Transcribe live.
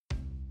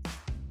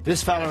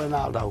This fella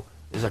Ronaldo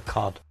is a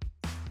cod.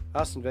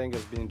 Arsene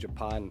Wenger's been in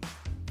Japan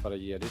for a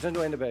year. He doesn't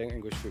know anything about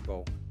English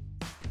football.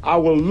 I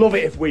will love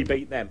it if we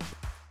beat them.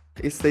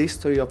 It's the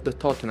history of the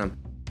Tottenham.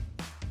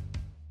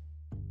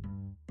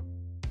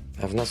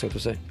 I have nothing to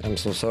say. I'm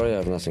so sorry, I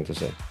have nothing to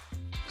say.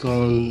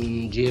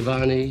 Con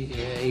Giovanni,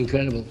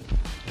 incredible.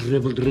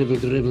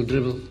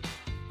 Dribble.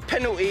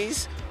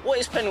 Penalties? What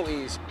is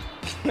penalties?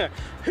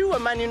 Who are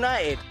Man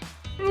United?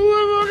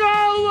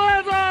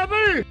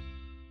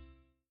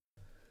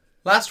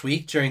 Last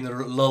week, during the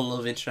lull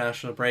of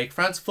international break,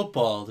 France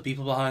Football, the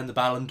people behind the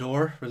Ballon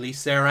d'Or,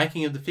 released their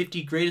ranking of the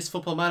 50 greatest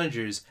football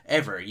managers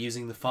ever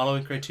using the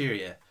following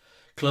criteria.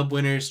 Club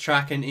winners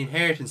track an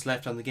inheritance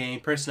left on the game,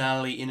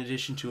 personality in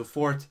addition to a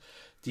fourth,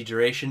 the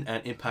duration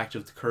and impact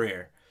of the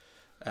career.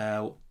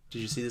 Did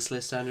you see this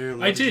list,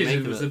 Andrew? I did.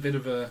 It was a bit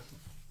of a...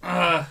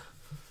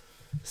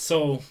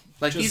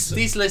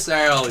 these lists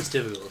are always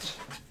difficult.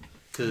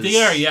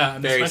 They are, yeah.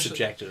 And very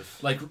subjective.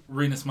 Like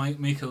Rinus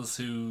Michels,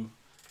 who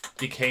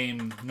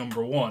became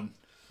number one,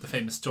 the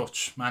famous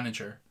Dutch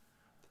manager.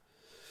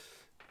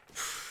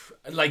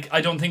 Like,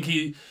 I don't think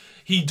he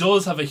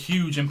does have a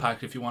huge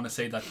impact, if you want to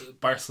say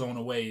that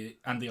Barcelona way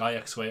and the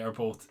Ajax way are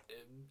both,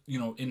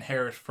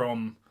 inherit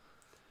from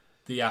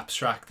the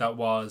abstract that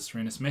was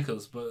Rinus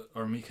Michels,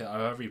 or Mika,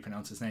 however you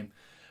pronounce his name.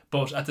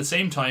 But at the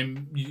same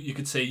time, you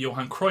could say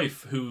Johan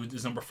Cruyff, who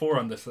is number 4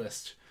 on this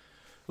list,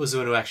 was the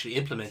one who actually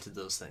implemented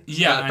those things.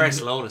 Yeah,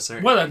 Barcelona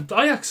certainly. Well, and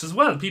Ajax as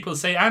well. People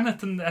say, and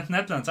at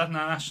Netherlands, at the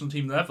national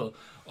team level,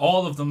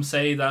 all of them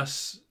say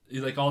that,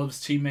 like, all of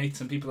his teammates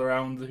and people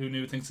around who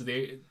knew things at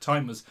the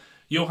time was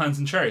Johan's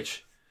in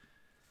charge.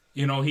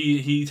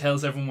 He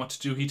tells everyone what to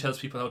do. He tells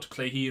people how to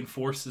play. He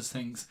enforces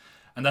things,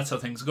 and that's how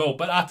things go.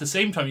 But at the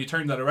same time, you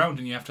turn that around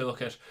and you have to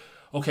look at,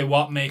 okay,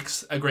 what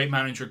makes a great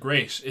manager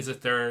great? Is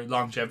it their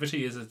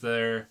longevity? Is it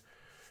their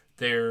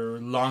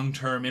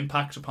long-term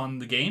impact upon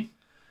the game?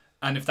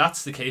 And if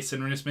that's the case,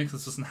 then Rinus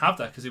Michels doesn't have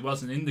that because he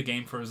wasn't in the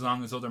game for as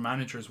long as other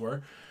managers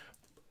were.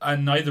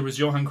 And neither was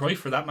Johan Cruyff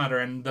for that matter.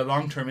 And the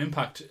long-term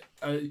impact,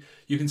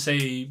 you can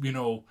say,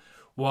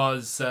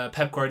 was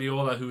Pep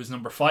Guardiola, who was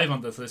number 5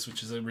 on this list,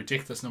 which is a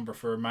ridiculous number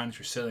for a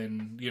manager still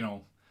in,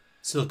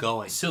 Still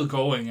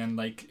going. And,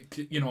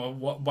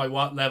 by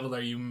what level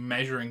are you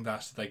measuring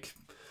that?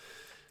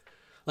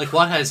 Like,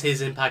 what has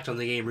his impact on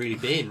the game really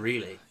been,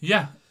 really?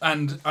 Yeah,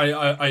 and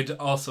I'd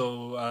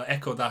also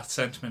echo that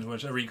sentiment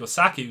with Arrigo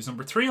Sacchi, who's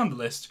number 3 on the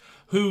list,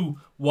 who,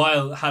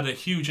 while had a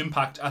huge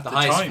impact at the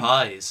highest time... of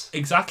highs.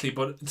 Exactly,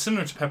 but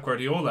similar to Pep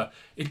Guardiola,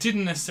 it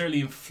didn't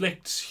necessarily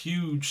inflict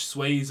huge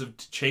sways of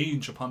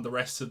change upon the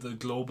rest of the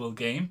global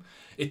game.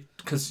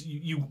 Because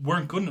you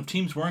weren't good enough.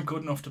 Teams weren't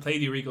good enough to play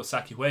the Arrigo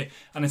Sacchi way.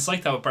 And it's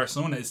like that with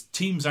Barcelona, is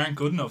teams aren't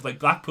good enough. Like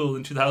Blackpool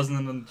in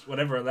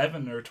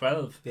 2011 or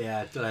 12.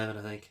 Yeah, 11,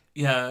 I think.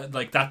 Yeah,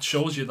 like that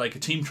shows you, like a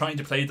team trying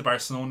to play the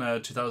Barcelona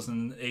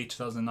 2008,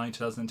 2009,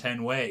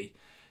 2010 way.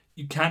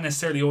 You can't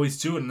necessarily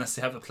always do it unless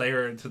they have a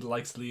player to the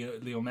likes of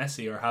Leo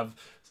Messi or have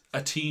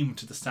a team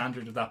to the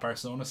standard of that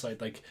Barcelona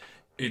side. Like,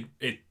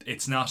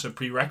 it's not a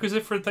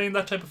prerequisite for playing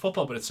that type of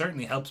football, but it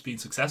certainly helps being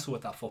successful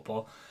with that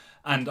football.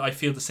 And I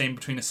feel the same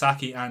between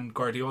Sacchi and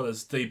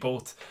Guardiola's. They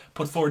both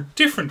put forward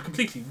different,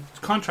 completely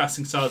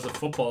contrasting styles of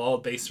football, all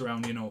based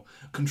around,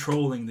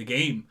 controlling the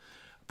game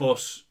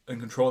and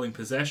controlling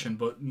possession,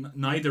 but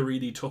neither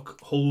really took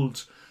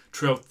hold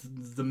throughout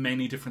the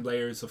many different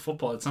layers of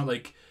football. It's not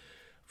like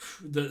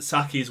the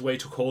Sacchi's way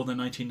took hold in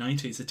the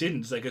 1990s. It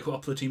didn't. It's like a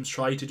couple of teams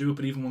tried to do it,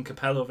 but even when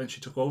Capello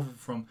eventually took over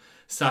from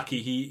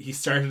Sacchi, he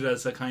started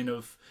as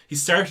he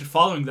started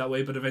following that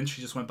way, but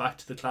eventually just went back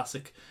to the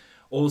classic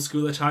old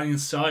school Italian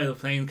style,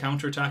 playing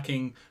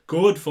counter-attacking,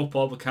 good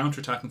football, but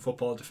counter-attacking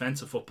football,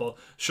 defensive football,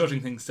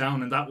 shutting things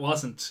down, and that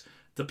wasn't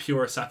the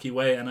pure Sacchi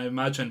way. And I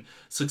imagine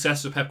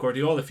success with Pep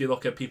Guardiola, if you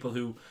look at people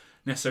who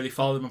necessarily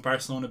followed him at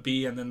Barcelona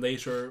B and then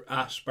later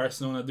at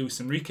Barcelona, Luis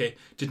Enrique,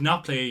 did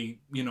not play,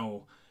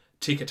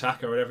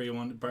 tiki-taka or whatever you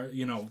want,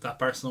 that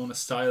Barcelona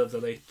style of the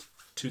late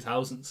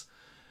 2000s.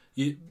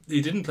 He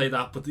didn't play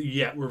that, but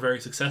yet were very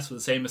successful,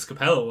 the same as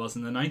Capello was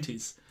in the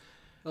 90s.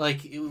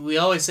 Like, we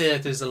always say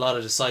that there's a lot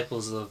of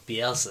disciples of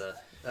Bielsa.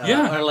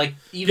 Or like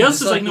even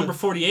Bielsa's like number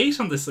 48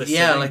 on this list.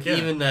 Yeah,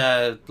 even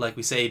like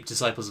we say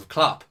disciples of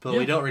Klopp, but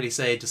we don't really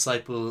say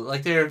disciple.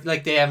 Like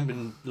they haven't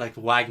been, like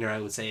Wagner, I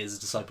would say, is a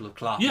disciple of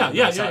Klopp. Yeah.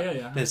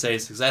 Been say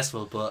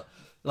successful, but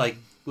like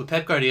with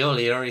Pep Guardiola,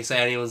 you don't really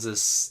say anyone's a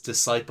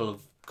disciple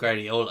of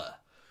Guardiola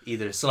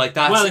either. So like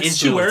that's it's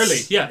too early.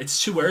 Yeah,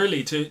 it's too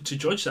early to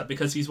judge that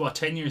because he's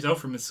 10 years out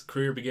from his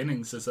career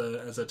beginnings as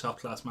a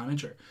top class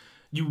manager.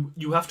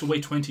 You have to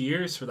wait 20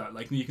 years for that.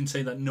 Like, you can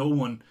say that no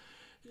one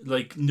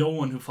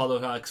who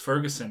followed Alex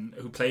Ferguson,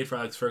 who played for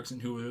Alex Ferguson,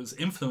 who was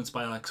influenced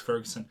by Alex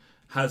Ferguson,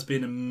 has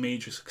been a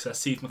major success.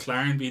 Steve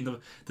McLaren being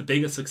the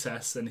biggest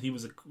success, and he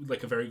was a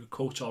very good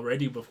coach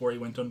already before he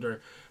went under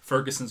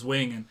Ferguson's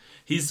wing, and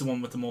he's the one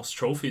with the most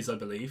trophies, I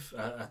believe,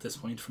 at this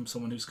point, from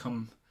someone who's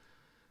come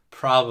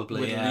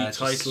probably with a league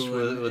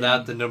title.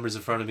 Without the numbers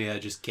in front of me, I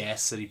just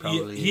guess that he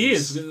probably he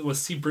is. Well,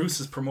 see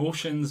Bruce's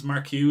promotions,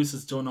 Mark Hughes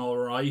has done all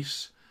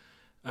right.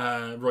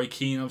 Roy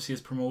Keane obviously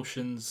has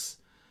promotions.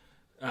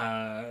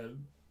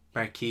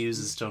 Mark Hughes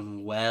has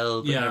done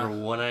well, but never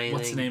won anything.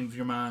 What's the name of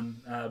your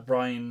man?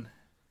 Brian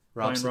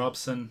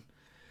Robson.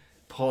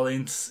 Paul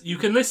Ince. You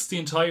can list the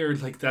entire,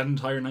 like, that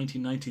entire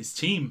 1990s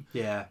team.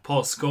 Yeah.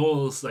 Paul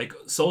Scholes, like,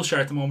 Solskjaer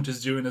at the moment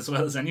is doing as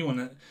well as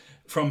anyone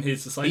from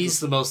his disciples.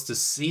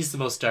 He's the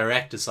most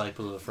direct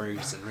disciple of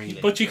Ferguson,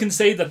 really. But you can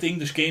say that the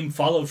English game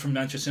followed from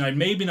Manchester United.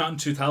 Maybe not in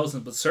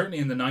 2000, but certainly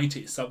in the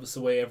 90s. That was the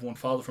way everyone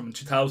followed from. In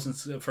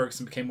 2000s,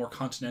 Ferguson became more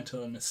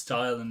continental in his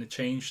style and it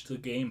changed the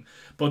game.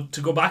 But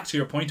to go back to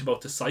your point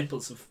about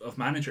disciples of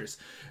managers,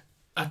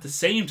 at the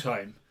same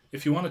time,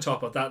 if you want to talk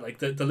about that, like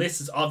the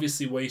list is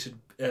obviously weighted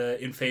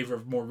in favour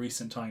of more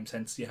recent times.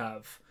 Hence, you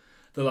have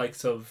the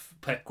likes of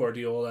Pep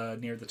Guardiola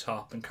near the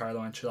top and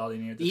Carlo Ancelotti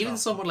near the top. Even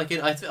someone like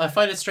it, I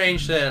find it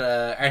strange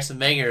that Arsene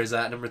Wenger is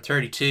at number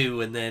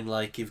 32, and then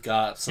like you've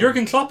got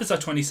Jurgen Klopp is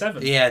at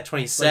 27. Yeah,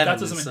 27. Like,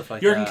 that doesn't stuff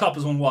like Jurgen that. Klopp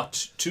has won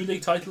what? 2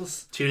 league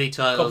titles. 2 league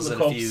titles and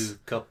cups, a few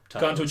cup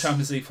titles. Gone to a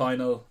Champions League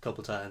final.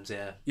 Couple times,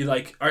 yeah. You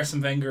like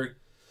Arsene Wenger.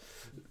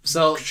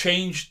 So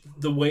changed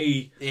the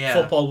way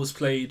football was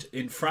played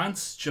in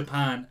France,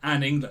 Japan,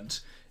 and England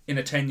in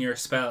a 10-year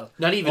spell.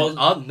 Not even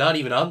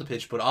on the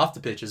pitch, but off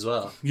the pitch as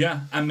well.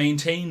 Yeah, and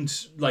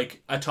maintained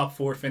like a top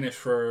 4 finish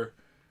for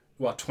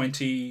what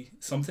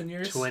 20-something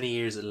years. 20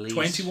 years at least.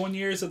 21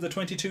 years of the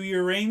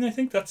 22-year reign. I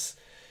think that's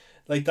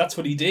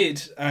what he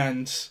did,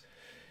 and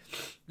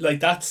like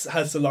that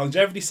has the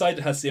longevity side.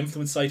 It has the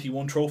influence side. He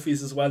won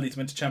trophies as well. He's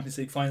went to Champions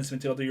League finals,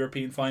 went to other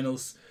European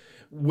finals.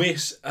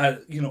 With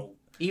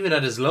even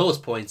at his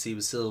lowest points, he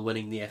was still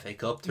winning the FA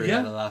Cup through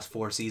the last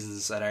 4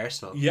 seasons at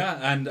Arsenal. Yeah,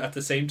 and at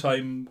the same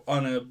time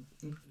on a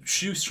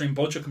shoestring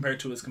budget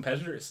compared to his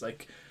competitors,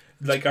 like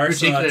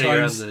Arsenal at particularly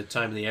times, around the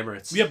time of the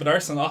Emirates. Yeah, but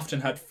Arsenal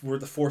often were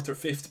the 4th or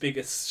 5th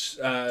biggest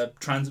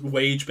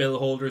wage bill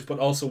holders, but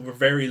also were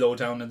very low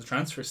down in the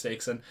transfer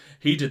stakes, and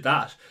he did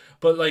that.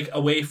 But like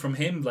away from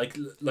him, like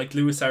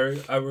Luis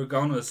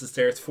Aragonés is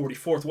there at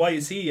 44th. Why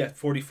is he at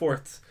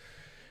 44th?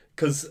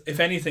 Because if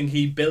anything,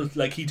 he won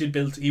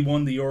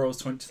the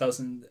Euros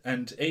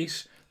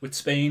 2008 with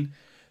Spain,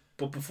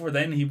 but before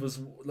then he was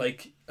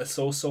like a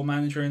so-so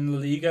manager in La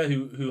Liga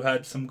who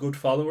had some good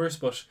followers,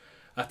 but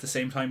at the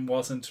same time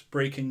wasn't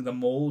breaking the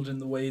mold in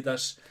the way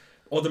that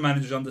other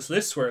managers on this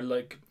list were.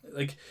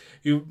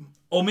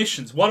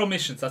 Omissions. What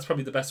omissions? That's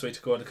probably the best way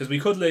to go at it, because we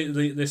could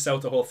list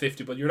out the whole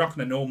 50, but you're not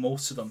going to know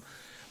most of them.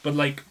 But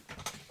like,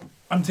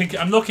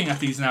 I'm looking at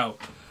these now.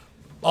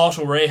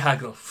 Otto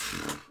Rehhagel,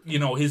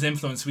 his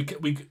influence,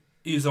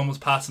 he's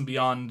almost passing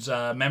beyond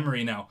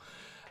memory now.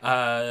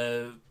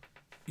 A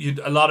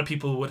lot of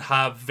people would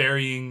have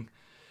varying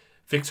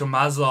Victor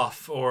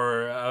Maslow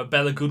or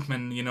Bela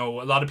Gutmann.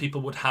 A lot of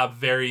people would have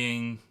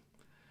varying,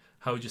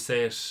 how would you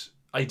say it,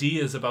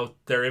 ideas about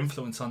their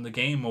influence on the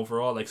game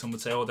overall. Like some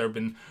would say, they've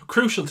been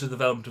crucial to the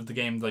development of the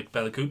game, like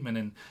Bela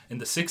Gutmann in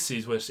the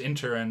 60s with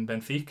Inter and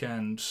Benfica,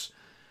 and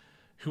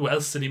who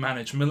else did he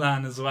manage?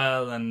 Milan as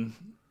well, and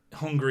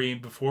Hungary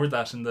before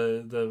that, in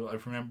the I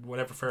remember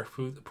whatever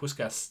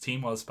Puskas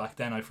team was back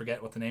then. I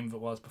forget what the name of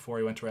it was before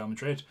he went to Real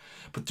Madrid.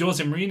 But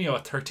Jose Mourinho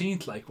at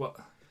 13th, like what?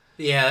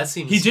 Yeah, that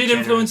seems. He did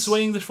generous. influence the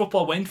way English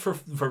football went for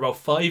about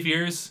 5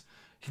 years.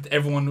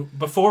 Everyone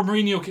before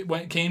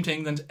Mourinho came to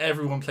England,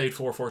 everyone played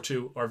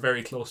 4-4-2 or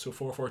very close to a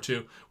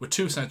 4-4-2 with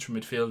 2 central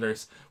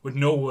midfielders, with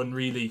no one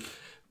really.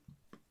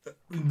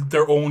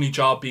 Their only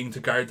job being to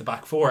guard the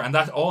back 4, and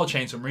that all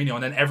changed with Mourinho,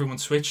 and then everyone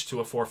switched to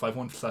a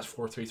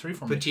 4-5-1/4-3-3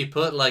 for me. But you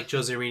put like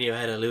Jose Mourinho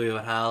ahead of Louis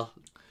van Gaal.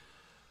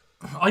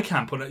 I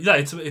can't put it. Yeah,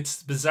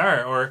 it's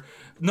bizarre. Or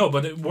no,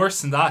 but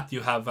worse than that,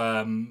 you have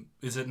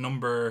is it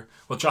number?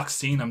 Well, Jock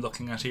Stein I'm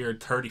looking at here,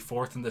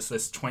 34th in this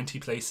list, 20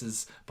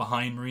 places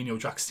behind Mourinho.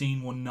 Jock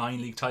Stein won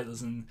 9 league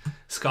titles in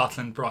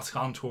Scotland, brought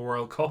Scotland to a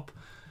World Cup.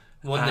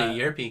 Won the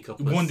European Cup.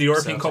 Won the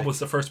European Cup, was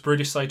the first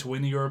British side to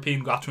win a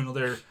European. Got to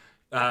another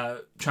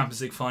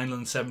Champions League final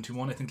in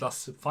 71. I think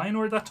lost to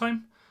Feyenoord that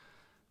time,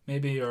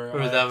 maybe, or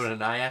was that with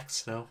an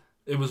Ajax? No,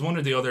 it was one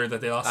or the other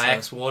that they lost.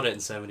 Ajax won it in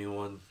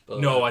 71.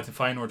 No, I think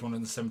Feyenoord won it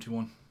in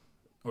 71,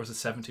 or was it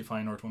 70?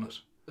 Feyenoord won it.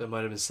 It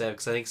might have been 7,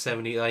 because I think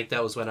 70. Like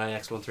that was when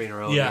Ajax won 3 in a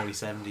row in the early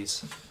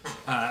 70s.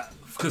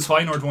 Because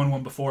Feyenoord won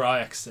one before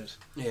Ajax did.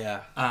 Yeah.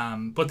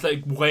 But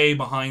like way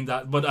behind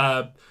that. But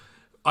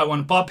I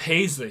want Bob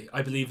Paisley,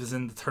 I believe, is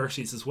in the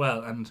 30s as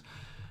well, and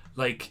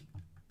like,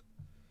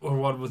 or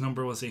what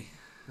number was he?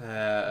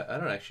 I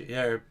don't actually.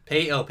 Yeah,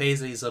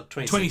 Paisley's up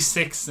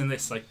 26 in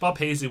this. Like Bob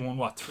Paisley won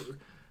what?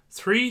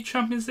 3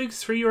 Champions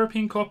Leagues, 3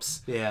 European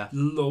Cups. Yeah.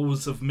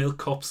 Loads of milk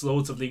cups,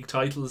 loads of league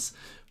titles.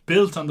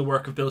 Built on the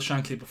work of Bill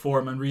Shankly before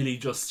him, and really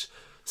just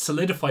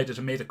solidified it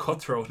and made it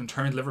cutthroat and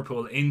turned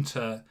Liverpool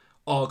into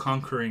all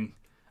conquering.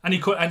 And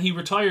he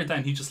retired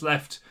then. He just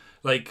left,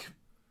 like,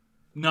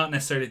 not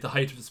necessarily at the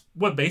height of his,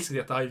 well, basically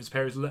at the height of his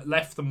powers.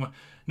 Left them with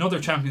another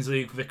Champions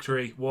League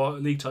victory,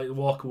 league title,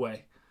 walk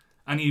away.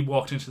 And he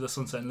walked into the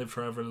sunset and lived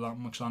forever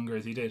much longer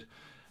as he did.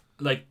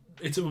 like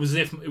it was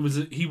as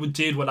if he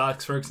did what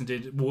Alex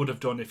Ferguson would have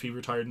done if he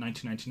retired in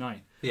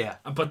 1999. Yeah.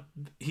 But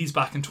he's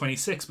back in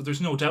 26. But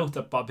there's no doubt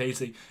that Bob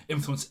Paisley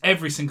influenced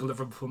every single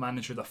Liverpool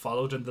manager that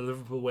followed in the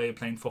Liverpool way of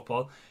playing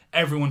football.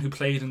 Everyone who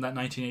played in that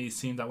 1980s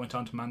team that went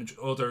on to manage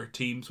other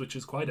teams, which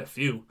is quite a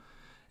few.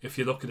 If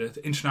you look at it,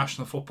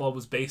 international football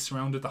was based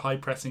around it, the high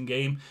pressing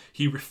game.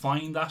 He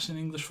refined that in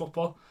English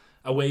football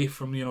away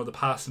from, the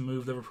pass and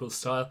move Liverpool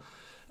style.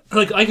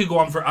 Like, I could go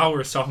on for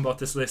hours talking about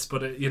this list,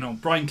 but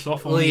Brian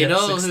Clough. Well, you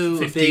know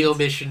who a big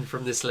omission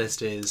from this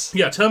list is?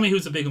 Yeah, tell me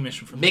who's a big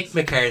omission from Mick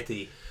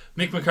McCarthy.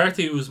 Mick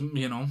McCarthy was,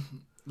 longevity.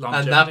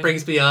 And that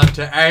brings me on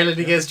to Ireland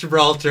against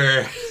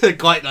Gibraltar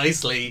quite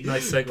nicely.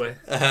 Nice segue.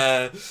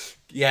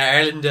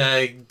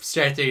 Ireland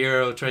start their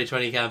Euro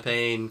 2020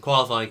 campaign,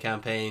 qualifying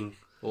campaign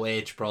away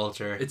at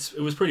Gibraltar. It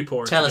was pretty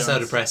poor. Tell us how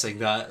depressing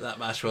that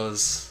match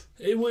was.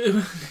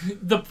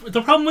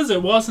 The problem was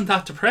it wasn't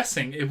that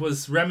depressing. It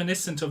was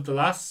reminiscent of the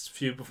last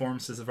few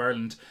performances of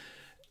Ireland.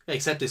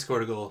 Except they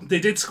scored a goal. They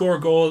did score a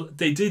goal.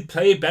 They did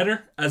play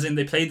better, as in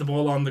they played the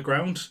ball on the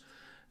ground,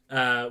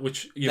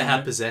 which they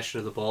had possession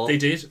of the ball. They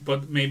did,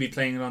 but maybe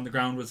playing it on the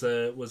ground was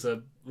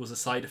a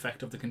side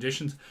effect of the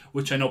conditions,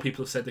 which I know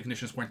people have said the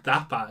conditions weren't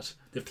that bad.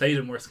 They've played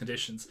in worse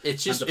conditions.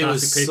 It's just it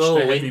was so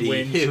windy.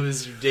 It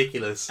was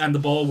ridiculous, and the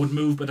ball would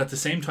move. But at the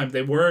same time,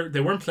 they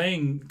weren't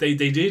playing. They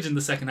did in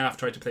the second half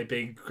try to play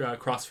big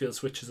crossfield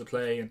switches of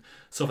play and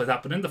stuff like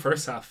that. But in the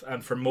first half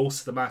and for most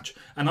of the match,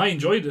 and I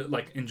enjoyed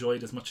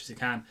as much as you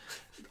can.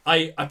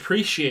 I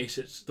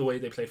appreciated the way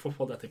they played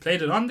football. That they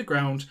played it on the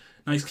ground,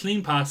 nice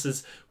clean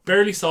passes.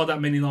 Barely saw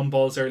that many long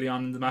balls early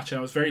on in the match, and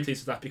I was very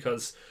pleased with that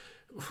because.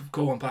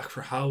 Going back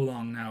for how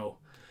long now?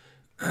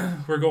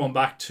 We're going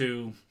back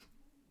to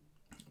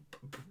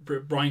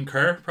Brian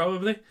Kerr,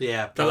 probably.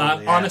 Yeah,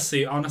 probably,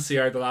 Honestly,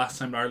 are the last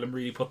time Ireland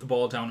really put the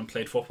ball down and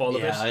played football a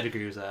bit. Yeah, I'd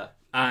agree with that.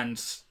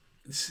 And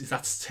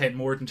that's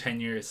more than 10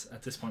 years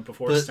at this point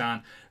before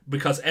Stan.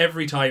 Because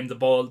every time the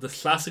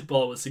classic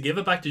ball was to give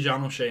it back to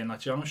John O'Shea and let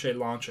John O'Shea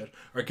launch it,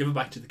 or give it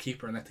back to the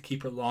keeper and let the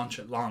keeper launch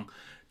it long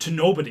to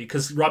nobody.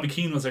 Because Robbie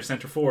Keane was their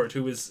centre forward,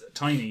 who was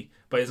tiny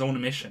by his own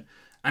admission.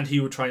 And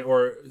he would try,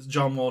 or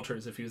John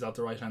Walters if he was out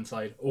the right hand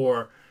side,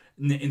 or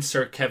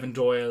insert Kevin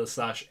Doyle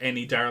 /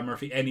 any Darryl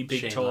Murphy, any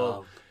big Shane tall.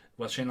 Long.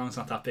 Well, Shane Long's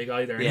not that big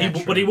either. Yeah,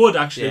 but he would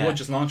would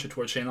just launch it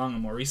towards Shane Long in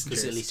more recent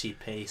years. Because at least he'd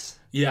pace.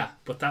 Yeah,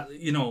 but that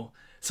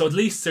so at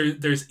least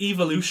there's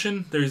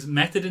evolution, there's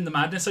method in the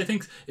madness. I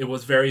think it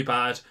was very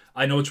bad.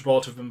 I know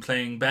Gibraltar have been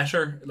playing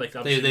better. Like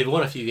they've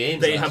won a few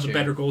games. They have a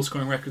better goal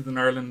scoring record than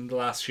Ireland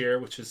last year,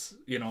 which is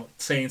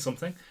saying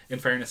something. In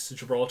fairness to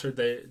Gibraltar,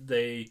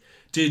 they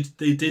did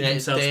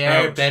themselves. They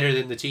proud. are better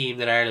than the team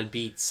that Ireland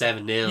beat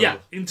 7-0. Yeah,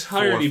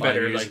 entirely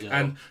better. Ago.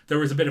 And there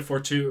was a bit of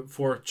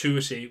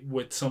fortuity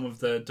with some of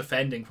the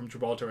defending from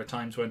Gibraltar at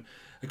times when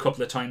a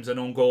couple of times an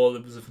own goal.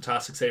 It was a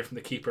fantastic save from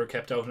the keeper,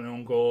 kept out an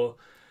own goal.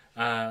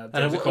 There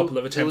was a couple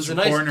of attempts from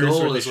corners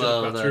where they should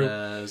have got through.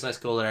 It was a nice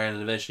goal that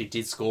Ireland eventually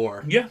did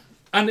score. Yeah,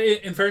 and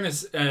in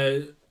fairness,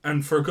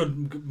 and for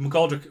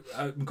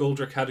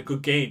McGoldrick had a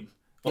good game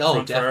up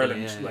front for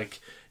Ireland. Yeah. Like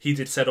he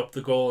did set up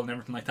the goal and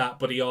everything like that,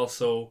 but he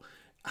also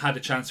had a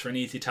chance for an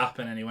easy tap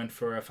in, and he went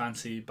for a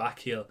fancy back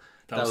heel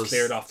that was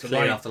cleared off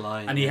the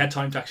line. And he had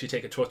time to actually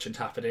take a touch and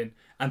tap it in,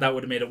 and that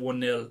would have made it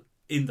 1-0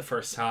 in the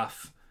first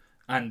half.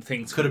 And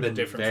things could have been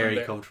different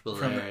very comfortable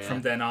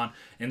from then on.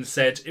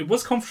 Instead, it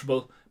was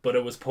comfortable, but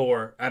it was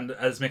poor. And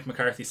as Mick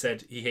McCarthy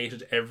said, he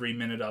hated every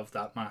minute of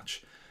that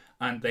match.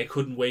 And they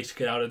couldn't wait to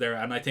get out of there.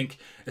 And I think,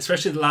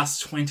 especially the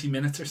last 20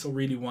 minutes or so,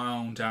 really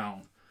wound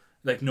down.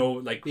 Last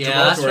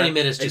 20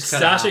 minutes just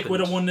ecstatic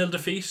with a 1-0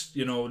 defeat.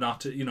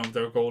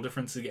 Their goal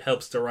difference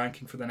helps their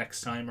ranking for the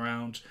next time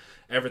around.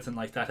 Everything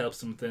like that helps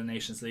them with the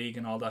Nations League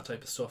and all that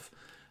type of stuff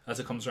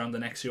as it comes around the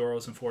next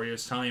Euros in 4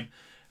 years' time.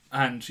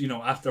 And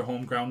at their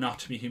home ground, not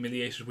to be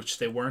humiliated, which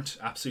they weren't.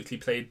 Absolutely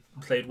played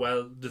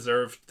well,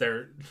 deserved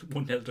their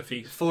 1-0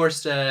 defeat.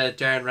 Forced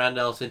Darren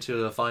Randolph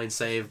into a fine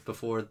save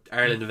before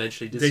Ireland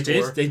eventually did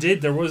score. They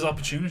did. There was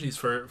opportunities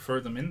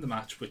for them in the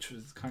match, which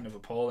was kind of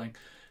appalling.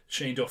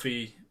 Shane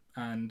Duffy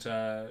and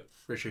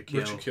Richard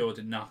Keogh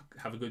did not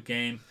have a good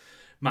game.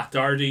 Matt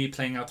Doherty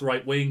playing out the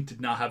right wing did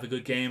not have a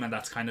good game, and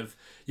that's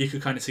you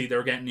could kind of see they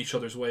were getting each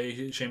other's way.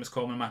 Seamus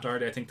Coleman and Matt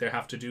Doherty, I think they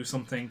have to do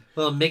something.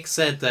 Well, Mick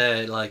said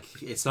that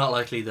it's not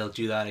likely they'll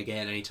do that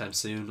again anytime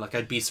soon.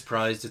 I'd be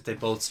surprised if they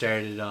both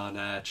started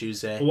on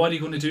Tuesday. Well, what are you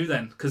going to do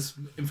then? Because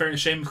in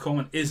fairness, Seamus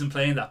Coleman isn't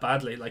playing that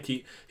badly.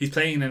 He's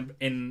playing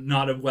in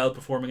not a well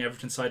performing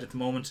Everton side at the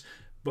moment.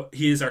 But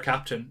he is our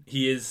captain.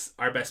 He is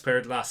our best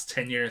player the last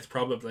 10 years,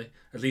 probably.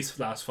 At least for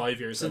the last 5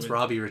 years. Since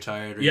Robbie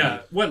retired. Really.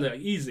 Yeah, well,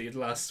 easily the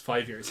last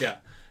 5 years, yeah.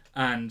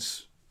 And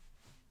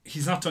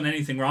he's not done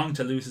anything wrong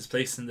to lose his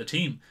place in the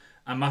team.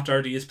 And Matt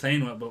Doherty is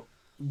playing well,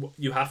 but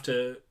you have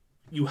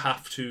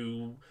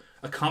to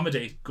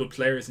accommodate good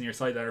players in your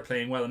side that are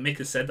playing well. And Mick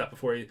has said that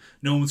before.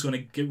 No one's going to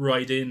get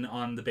right in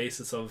on the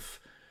basis of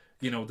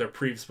their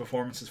previous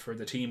performances for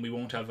the team. We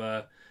won't have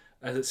a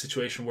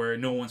situation where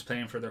no one's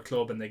playing for their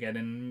club and they get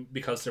in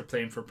because they're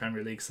playing for a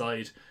Premier League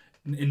side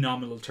in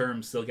nominal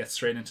terms they'll get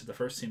straight into the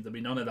first team. There'll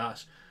be none of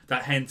that.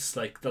 That hence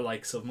like the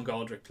likes of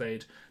McGoldrick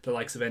played, the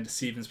likes of Enda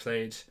Stevens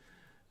played.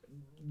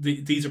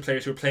 These are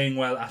players who are playing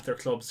well at their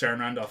clubs. Darren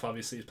Randolph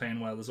obviously is playing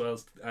well as well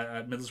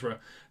at Middlesbrough.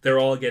 They're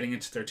all getting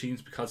into their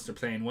teams because they're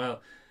playing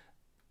well,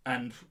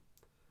 and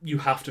you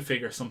have to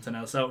figure something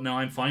else out. Now,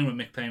 I'm fine with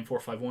Mick playing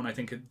 4-5-1. I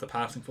think the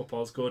passing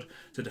football is good.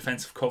 The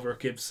defensive cover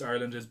gives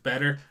Ireland is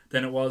better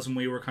than it was when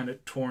we were kind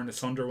of torn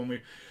asunder when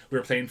we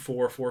were playing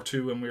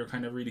 4-4-2 and we were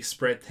kind of really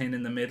spread thin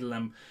in the middle,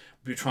 and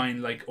we try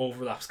and like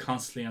overlaps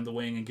constantly on the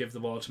wing and give the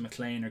ball to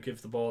McLean or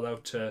give the ball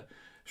out to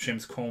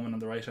Seamus Coleman on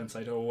the right hand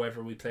side, or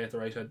whoever we play at the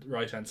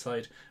right hand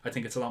side. I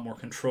think it's a lot more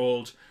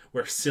controlled.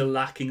 We're still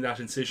lacking that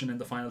incision in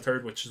the final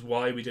third, which is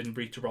why we didn't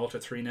beat Gibraltar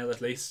 3-0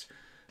 at least,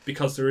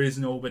 because there is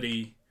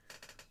nobody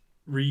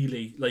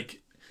really,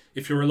 like,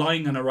 if you're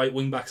relying on a right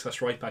wing back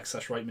 / right back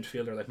 / right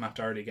midfielder like Matt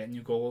Doherty getting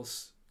you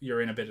goals,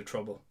 you're in a bit of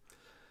trouble.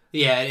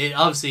 Yeah,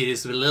 obviously it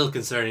is a little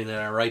concerning that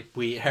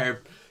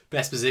our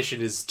best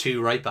position is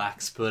 2 right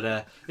backs,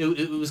 but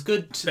it was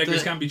good.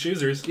 Beggars can't be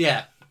choosers.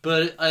 Yeah,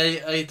 but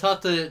I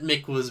thought that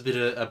Mick was a bit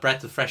of a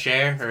breath of fresh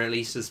air, or at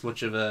least as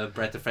much of a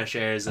breath of fresh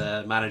air as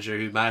a manager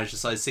who managed the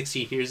side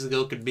 16 years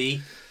ago could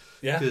be.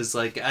 Yeah. Because,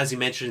 like, as you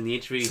mentioned in the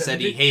interview, he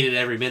said he hated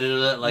every minute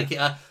of it. Like,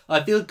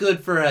 I feel good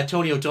for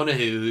Tony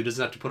O'Donoghue, who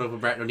doesn't have to put up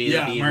with Martin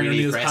O'Neill being Martin really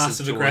O'Neill's aggressive.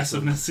 passive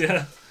aggressiveness,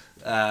 yeah.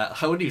 I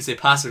wouldn't even say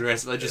passive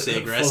aggressive, I'd just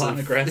say aggressive. Full on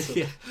aggressive.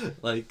 Yeah.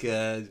 Like,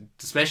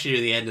 especially near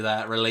the end of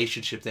that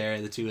relationship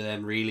there, the two of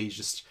them really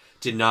just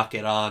did not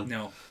get on.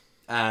 No.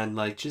 And,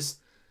 like, just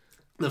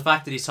the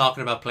fact that he's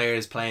talking about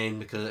players getting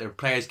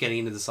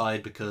into the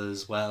side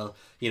because, well,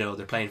 you know,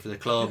 they're playing for the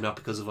club, not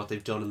because of what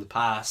they've done in the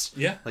past.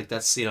 Yeah. Like,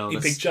 that's, you know... He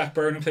picked Jack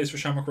Byrne, who plays for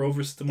Shamrock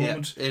Rovers at the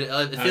moment.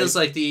 It feels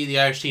like the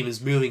Irish team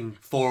is moving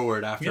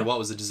forward after what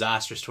was a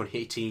disastrous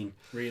 2018.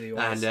 Really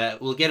was.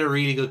 And we'll get a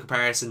really good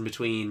comparison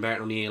between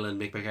Martin O'Neill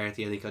and Mick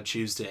McCarthy, I think, on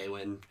Tuesday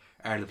when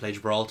Ireland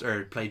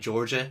played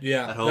Georgia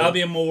at home. That'll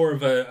be more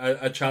of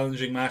a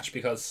challenging match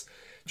because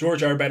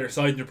Georgia are a better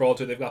side than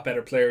Gibraltar. They've got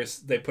better players.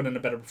 They put in a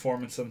better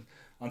performance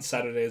on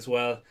Saturday as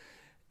well.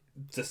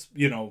 Just,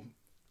 you know,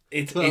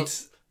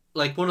 it's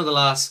like one of the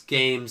last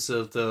games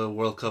of the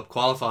World Cup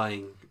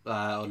qualifying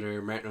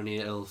under Martin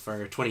O'Neill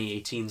for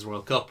 2018's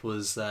World Cup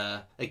was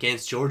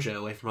against Georgia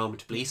away from home in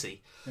Tbilisi.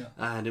 Yeah.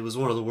 And it was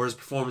one of the worst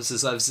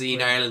performances I've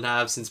seen Ireland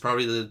have since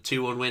probably the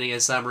 2-1 win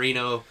against San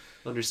Marino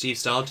under Steve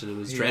Staunton. It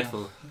was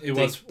dreadful. It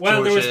was.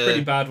 Well, there was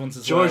pretty bad ones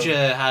as well.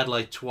 Georgia had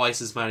like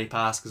twice as many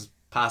passes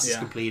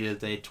completed.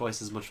 They had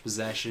twice as much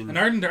possession. And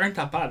Ireland aren't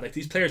that bad. Like,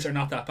 these players are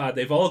not that bad.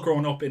 They've all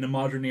grown up in a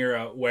modern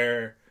era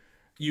where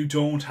you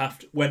don't have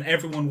to, when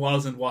everyone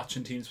wasn't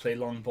watching teams play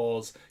long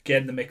balls,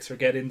 get in the mix or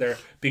get in there,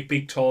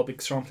 big, tall, big,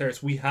 strong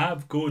players. We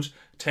have good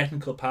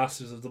technical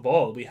passers of the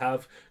ball. We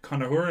have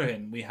Conor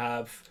Hourihan. We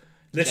have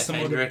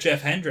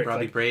Jeff Hendrick,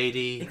 Robbie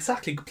Brady.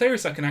 Exactly.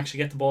 Players that can actually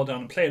get the ball down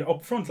and play it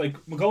up front.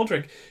 Like,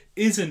 McGoldrick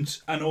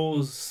isn't an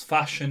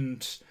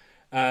old-fashioned...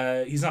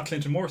 he's not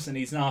Clinton Morrison,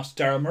 he's not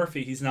Daryl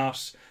Murphy, he's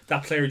not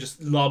that player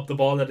just lob the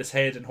ball at his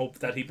head and hope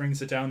that he brings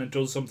it down and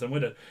does something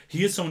with it.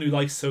 He is someone who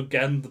likes to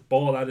get the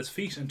ball at his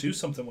feet and do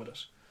something with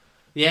it.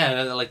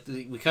 Yeah, like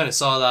we kind of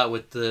saw that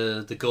with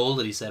the goal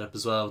that he set up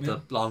as well.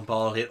 The long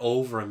ball hit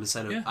over him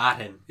instead of at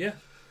him. Yeah,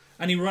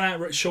 and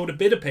he showed a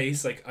bit of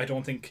pace. Like, I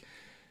don't think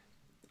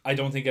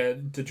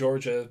the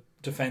Georgia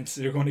defence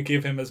are going to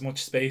give him as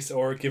much space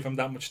or give him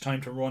that much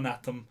time to run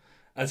at them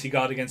as he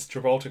got against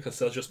Gibraltar, because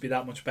they'll just be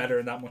that much better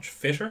and that much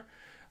fitter,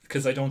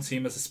 because I don't see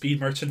him as a speed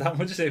merchant that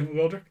much, David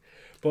McGoldrick.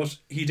 But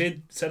he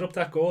did set up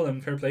that goal,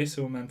 and fair play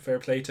to him, and fair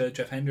play to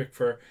Jeff Hendrick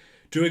for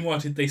doing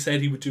what they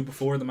said he would do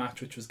before the match,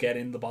 which was get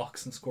in the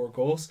box and score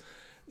goals.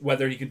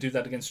 Whether he can do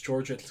that against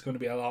Georgia, it's going to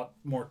be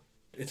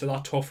it's a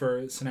lot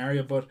tougher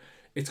scenario, but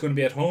it's going to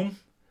be at home.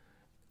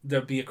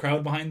 There'll be a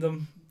crowd behind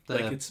them.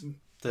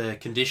 The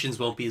conditions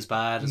won't be as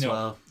bad as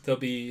well. They'll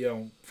be,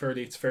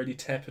 it's fairly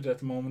tepid at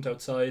the moment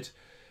outside.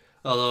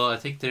 Although I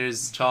think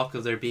there's talk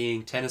of there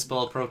being tennis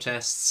ball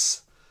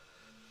protests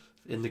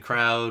in the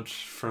crowd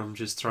from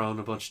just throwing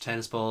a bunch of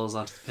tennis balls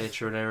onto the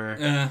pitch or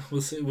whatever.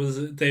 We'll see.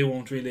 They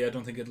won't really. I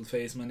don't think it'll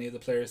faze many of the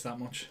players that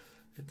much.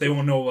 They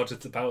won't know what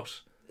it's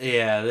about.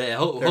 Yeah,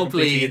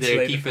 hopefully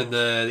they're keeping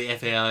the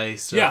FAI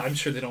stuff. Yeah, I'm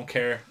sure they don't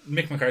care.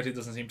 Mick McCarthy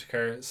doesn't seem to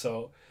care,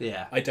 so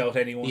yeah, I doubt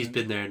anyone. He's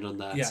been there and done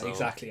that. Yeah, so.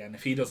 Exactly. And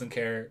if he doesn't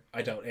care,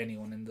 I doubt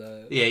anyone in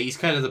the... Yeah, he's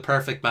kind of the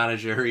perfect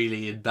manager,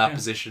 really, in that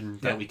position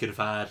that we could have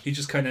had. He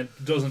just kind of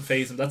doesn't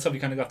faze him. That's how we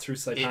kind of got through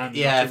Saipan.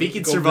 Yeah, if he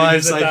can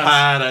survive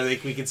Saipan, I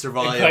think we can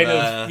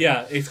survive...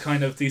 It's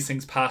kind of these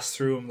things pass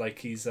through him like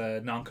he's a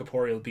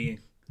non-corporeal being.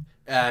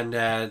 And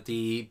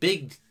the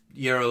big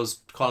Euros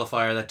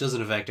qualifier that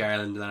doesn't affect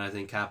Ireland that I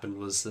think happened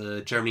was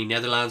the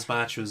Germany-Netherlands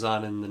match. It was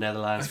on in the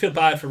Netherlands. I feel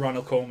bad for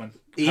Ronald Koeman.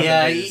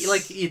 Yeah,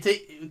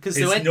 because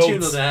they went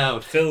 2-0 down.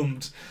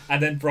 Filmed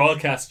and then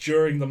broadcast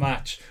during the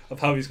match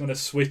of how he's going to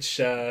switch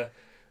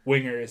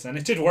wingers, and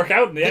it did work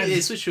out in the end.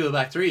 They switched to a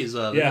back three as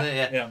well.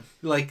 Yeah.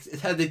 Like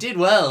they did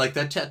well. Like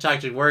that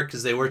tactic worked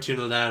because they were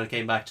 2-0 down and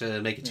came back to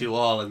make it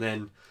 2-2, and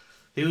then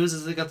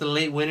Who's they got the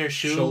late winner?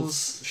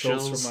 Schultz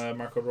from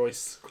Marco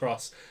Reus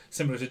cross,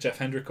 similar to Jeff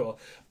Hendrick goal.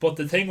 But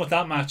the thing with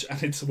that match,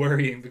 and it's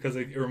worrying because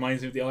it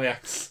reminds me of the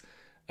Ajax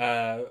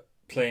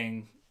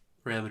playing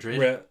Real Madrid.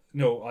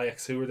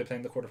 Ajax. Who were they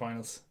playing in the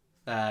quarterfinals?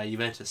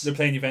 Juventus. They're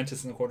playing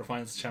Juventus in the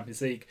quarterfinals of the Champions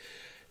League,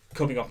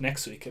 coming up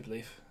next week, I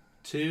believe.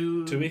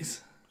 2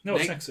 weeks? No,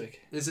 it's next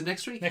week. Is it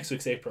next week? Next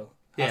week's April.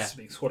 Has to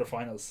be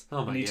quarterfinals.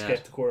 Oh my we need God. to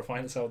get the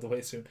quarterfinals out of the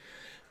way soon.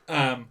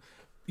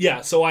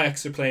 So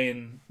Ajax are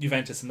playing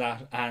Juventus in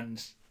that,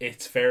 and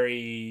it's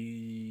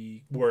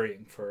very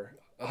worrying for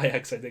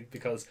Ajax, I think,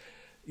 because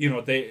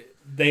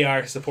they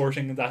are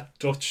supporting that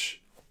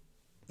Dutch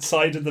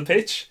side of the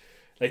pitch,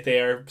 like they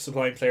are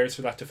supplying players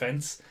for that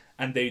defence,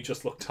 and they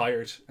just looked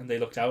tired and they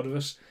looked out of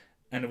it,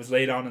 and it was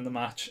late on in the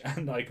match,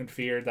 and I can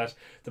fear that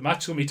the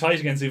match will be tight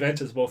against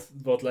Juventus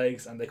both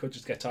legs, and they could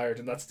just get tired,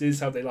 and this is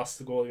how they lost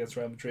the goal against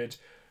Real Madrid,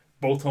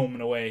 both home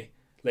and away.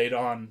 Late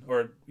on,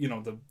 or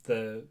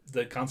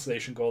the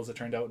consolation goals that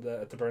turned out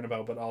at the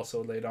Bernabeu, but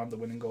also late on the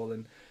winning goal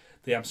in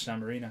the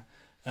Amsterdam Arena.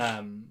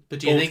 But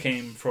do you think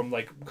came from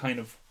like kind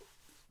of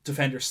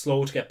defenders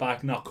slow to get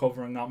back, not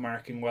covering, not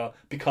marking well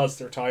because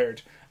they're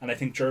tired, and I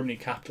think Germany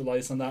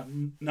capitalised on that,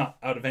 not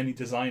out of any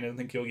design. I don't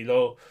think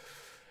Jogi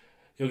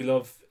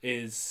Löw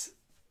is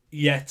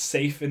yet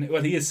safe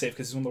he is safe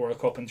because he's won the World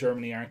Cup, and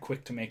Germany aren't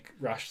quick to make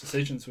rash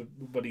decisions,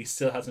 but he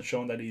still hasn't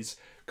shown that he's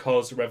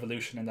caused a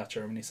revolution in that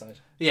Germany side.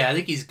 Yeah, I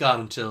think he's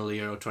gone until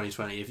Euro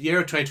 2020. If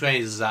Euro 2020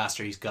 is a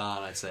disaster, he's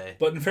gone, I'd say.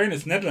 But in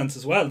fairness, Netherlands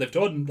as well, they've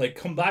done like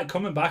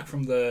coming back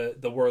from the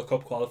World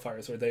Cup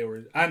qualifiers where they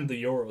were, and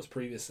the Euros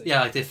previously.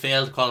 Yeah, like they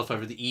failed to qualify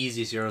for the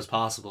easiest Euros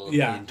possible.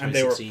 Yeah, in and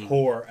they were 2016.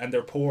 poor, and they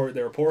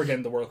were poor again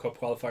in the World Cup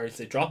qualifiers.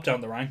 They dropped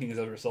down the rankings as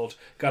a result.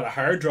 Got a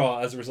hard draw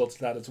as a result of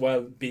that as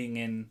well, being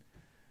in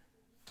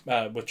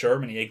with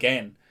Germany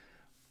again.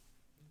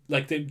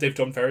 Like they've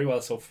done very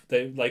well. So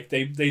they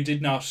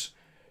did not.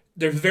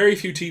 There's very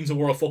few teams in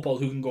world football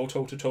who can go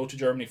toe to toe to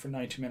Germany for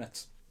 90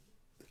 minutes,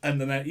 and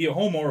then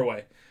home or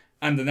away,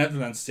 and the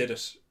Netherlands did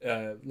it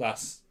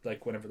last,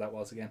 like whenever that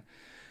was again,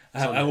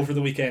 over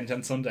the weekend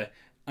and Sunday,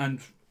 and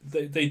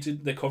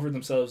they covered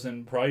themselves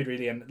in pride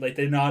really, and like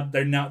they're not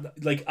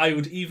like, I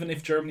would, even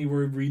if Germany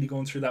were really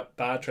going through that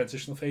bad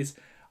transitional phase,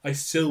 I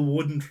still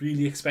wouldn't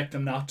really expect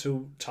them not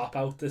to top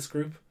out this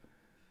group.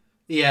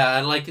 Yeah,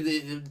 and like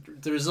the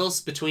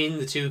results between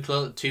the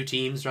two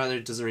teams rather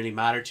doesn't really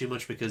matter too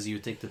much, because you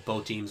would think that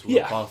both teams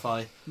will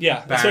qualify.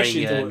 Yeah,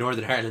 barring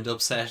Northern Ireland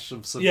upset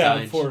of some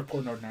kind. Yeah, poor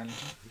Northern Ireland.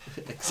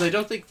 Because I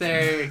don't think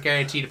they're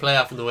guaranteed to play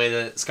off in the way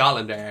that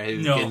Scotland are,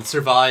 who can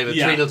survive a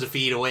 3-0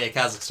 defeat away at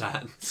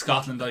Kazakhstan.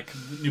 Scotland, like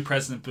new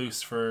president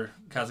boost for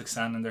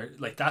Kazakhstan, and they're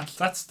like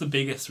that's the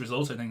biggest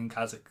result I think in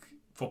Kazakh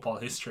football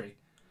history.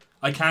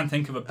 I can't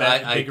think of a bigger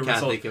result. I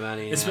can't think of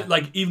any. It's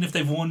like, even if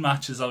they've won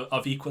matches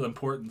of equal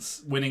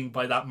importance, winning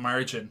by that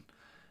margin,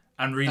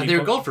 and they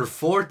were going for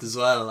fourth as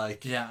well.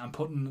 Like, yeah, and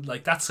putting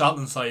like that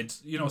Scotland side.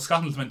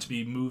 Scotland's meant to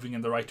be moving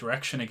in the right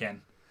direction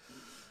again.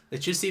 It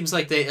just seems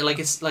like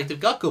they've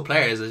got good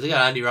players. They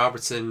got Andy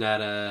Robertson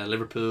at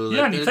Liverpool.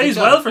 Yeah, and he plays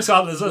well for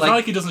Scotland. It's not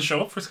like he doesn't show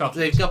up for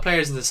Scotland. They've got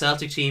players in the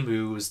Celtic team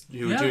who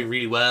are doing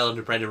really well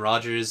under Brendan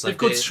Rodgers. They've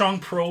got strong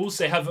pros.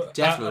 They have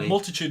a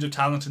multitude of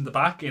talent in the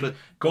back. In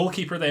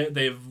goalkeeper,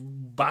 they've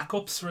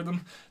backups for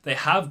them. They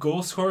have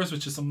goal scorers,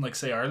 which is something like,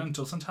 say, Ireland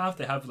doesn't have.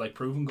 They have like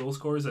proven goal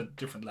scorers at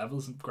different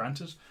levels,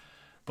 granted.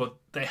 But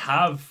they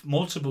have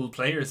multiple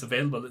players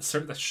available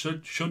that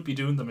should be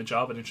doing them a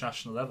job at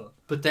international level.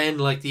 But then,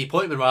 like, the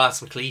appointment of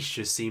Alex McLeish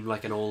just seemed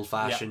like an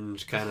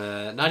old-fashioned kind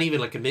of... Not even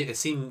like it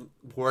seemed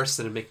worse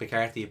than a Mick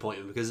McCarthy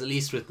appointment, because at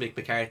least with Mick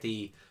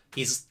McCarthy,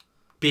 he's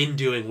been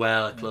doing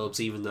well at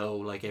clubs, even though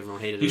like everyone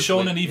hated him. He's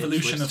shown an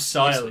evolution of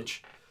style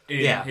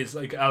in his,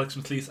 like, Alex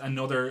McLeish,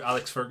 another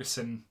Alex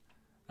Ferguson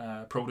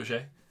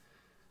protege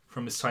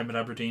from his time at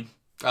Aberdeen.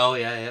 Oh,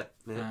 yeah.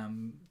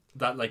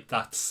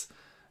 That's...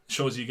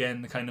 shows you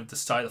again the kind of the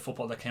style of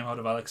football that came out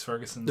of Alex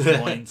Ferguson's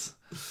loins.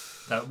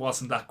 That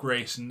wasn't that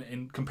great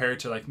in compared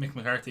to like Mick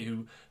McCarthy,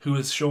 who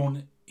has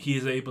shown he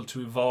is able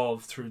to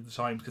evolve through the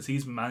time, because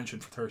he's been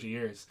managing for 30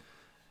 years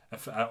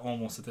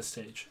almost at this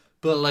stage.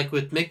 But like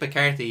with Mick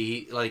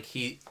McCarthy,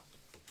 he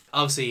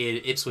obviously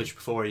had Ipswich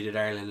before he did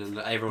Ireland, and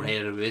everyone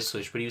hated him at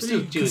Ipswich, but he was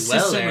still doing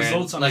well there.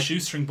 Results on a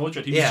shoestring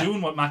budget. He was doing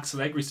what Max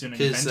Allegri's doing in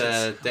Juventus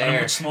on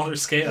a much smaller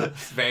scale.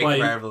 Very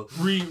comparable.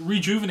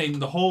 Rejuvenating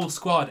the whole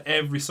squad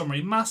every summer.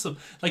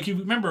 Massive. Like, you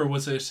remember,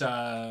 was it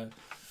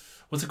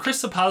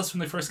Crystal Palace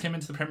when they first came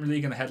into the Premier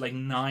League, and they had like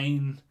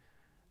 9?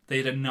 They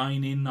had a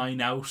 9 in,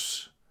 9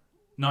 out,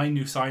 9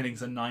 new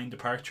signings and 9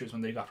 departures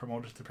when they got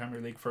promoted to the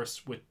Premier League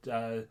first, with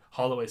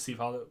Holloway,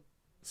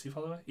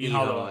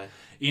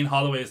 Ian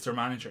Holloway is their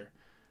manager,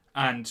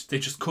 and they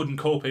just couldn't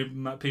cope.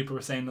 People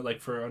were saying that like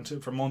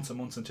for months and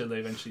months until they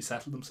eventually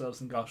settled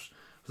themselves and got,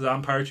 was it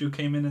Amparadew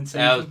came in and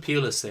saved them?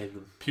 Pulis saved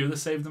them. Pulis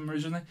saved them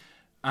originally,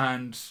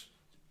 and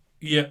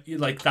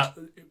like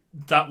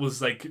that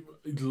was like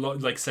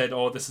said,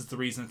 oh, this is the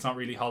reason. It's not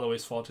really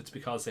Holloway's fault. It's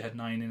because they had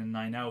 9 in and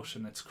 9 out,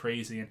 and it's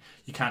crazy, and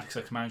you can't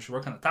expect a manager to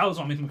work on it. That was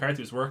what Mick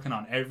McCarthy was working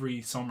on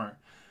every summer.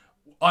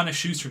 on a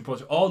shoestring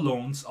budget, all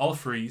loans, all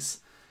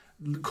frees,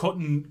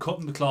 cutting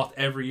the cloth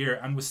every year,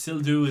 and was still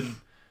doing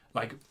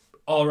like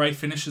all right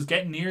finishes,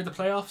 getting near the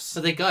playoffs.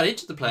 So they got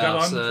into the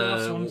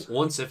playoffs,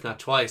 once, if not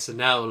twice, and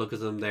now look at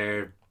them.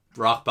 They're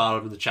rock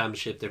bottom in the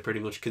championship. They're pretty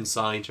much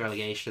consigned to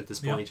relegation at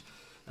this point.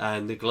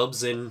 And the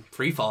club's in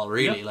free fall,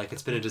 really. Yeah. Like,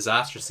 it's been a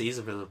disastrous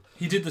season for them.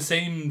 He did the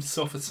same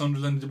stuff at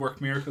Sunderland. He worked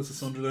miracles at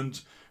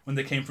Sunderland when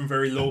they came from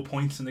very low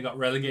points and they got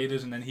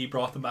relegated, and then he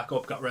brought them back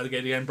up, got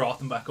relegated again, brought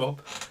them back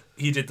up.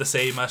 He did the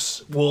same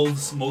at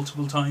Wolves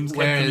multiple times,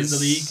 kept them in the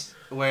league.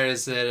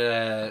 Whereas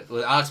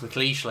with Alex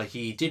McLeish, like,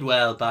 he did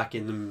well back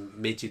in the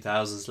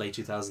mid-2000s, late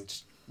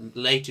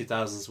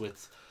 2000s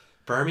with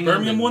Birmingham.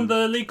 Birmingham won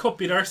the League Cup,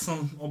 beat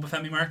Arsenal,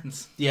 Obafemi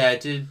Martins. Yeah,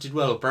 did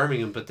well with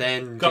Birmingham, but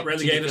then got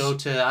relegated. Did he go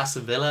to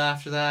Aston Villa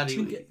after that?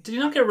 Did he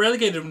not get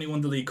relegated when he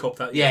won the League Cup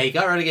that year? Yeah, he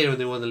got relegated when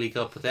they won the League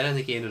Cup, but then I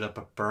think he ended up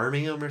at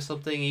Birmingham or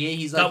something.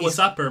 He's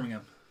at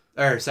Birmingham.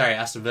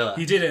 Aston Villa.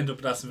 He did end up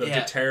at Aston Villa.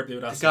 Did terribly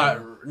with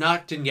Aston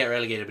Villa. Didn't get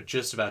relegated, but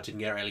just about didn't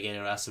get relegated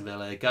with Aston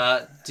Villa.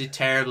 Did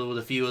terrible with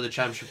a few other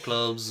championship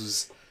clubs.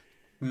 Was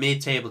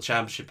mid-table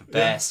championship at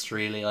best,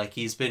 really. Like,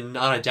 he's been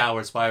on a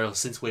downward spiral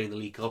since winning the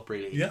League Cup,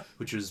 really. Yeah.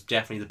 Which was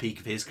definitely the peak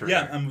of his career.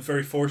 Yeah, and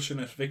very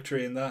fortunate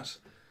victory in that.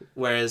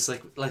 Whereas,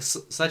 so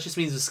that just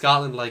means with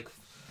Scotland, like,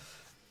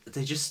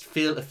 they just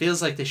it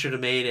feels like they should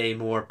have made a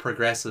more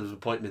progressive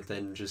appointment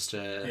than just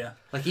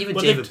like even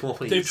David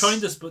Moyes. They've tried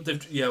this, but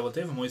David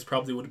Moyes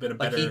probably would have been a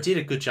better. Like, he did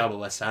a good job at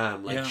West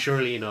Ham,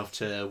 surely enough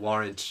to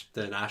warrant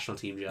the national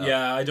team job.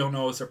 Yeah, I don't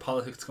know, is there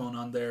politics going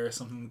on there or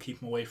something to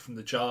keep him away from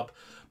the job?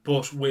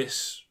 But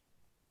with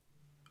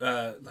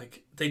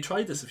like, they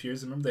tried this a few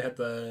years. Remember they had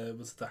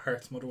the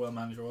Hearts Motherwell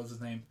manager, what was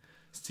his name?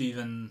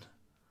 Stephen.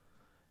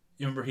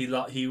 You remember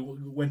he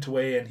went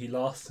away and he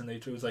lost, and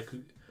it was like he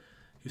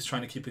was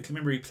trying to keep it.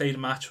 Remember he played a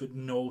match with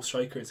no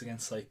strikers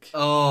against like.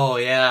 Oh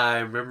yeah, I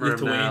remember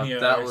Lithuania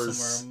him now. That or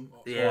was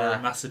or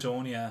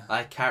Macedonia.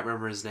 I can't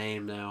remember his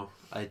name now.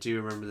 I do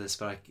remember this,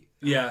 but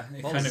he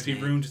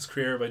ruined his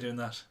career by doing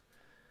that.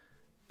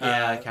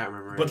 Yeah, I can't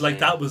remember. But like,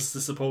 that was the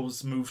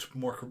supposed move to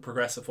more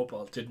progressive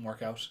football. It didn't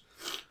work out.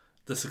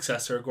 The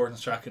successor, Gordon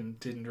Strachan,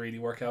 didn't really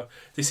work out.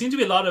 There seem to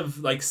be a lot of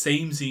like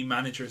samey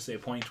managers they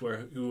appoint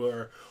who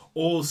are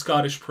old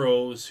Scottish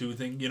pros who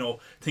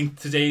think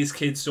today's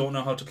kids don't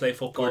know how to play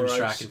football. Gordon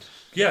Strachan.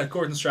 Yeah,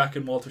 Gordon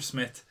Strachan, Walter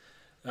Smith.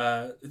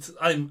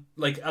 I'm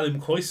like Ali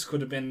McCoist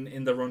could have been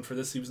in the run for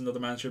this. He was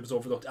another manager who was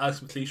overlooked. Alex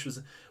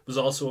McLeish was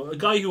also a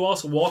guy who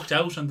also walked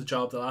out on the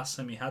job the last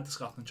time he had the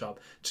Scotland job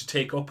to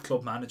take up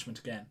club management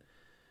again.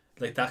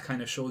 Like, that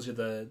kind of shows you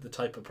the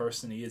type of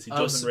person he is. He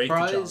doesn't rate the job.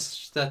 I was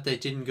surprised that they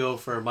didn't go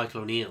for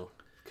Michael O'Neill,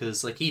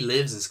 because like, he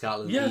lives in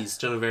Scotland. Yeah. He's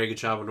done a very good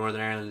job in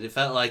Northern Ireland. It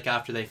felt like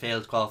after they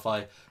failed to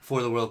qualify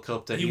for the World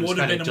Cup that he was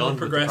kind of done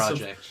with the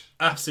project.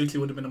 Absolutely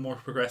would have been a more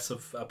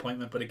progressive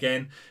appointment, but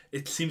again,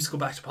 it seems to go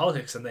back to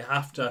politics, and they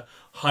have to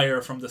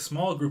hire from the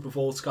small group of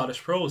old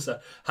Scottish pros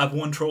that have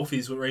won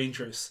trophies with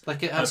Rangers.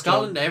 Like, have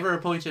Scotland ever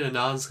appointed a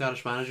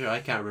non-Scottish manager? I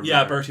can't remember.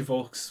 Yeah, Bertie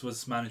Vogts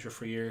was manager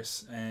for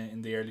years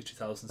in the early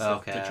 2000s.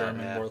 The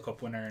German World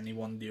Cup winner, and he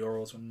won the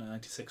Euros in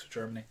 '96 with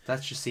Germany.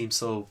 That just seems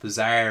so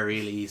bizarre,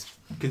 really,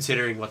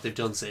 considering what they've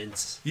done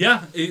since.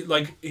 Yeah,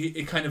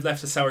 it kind of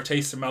left a sour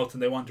taste in their mouth,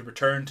 and they want to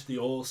return to the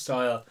old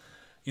style,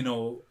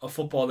 of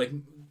football. Like,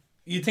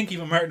 you'd think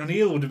even Martin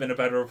O'Neill would have been a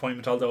better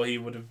appointment, although he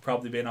would have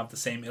probably been of the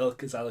same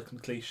ilk as Alex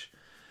McLeish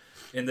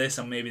in this,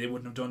 and maybe they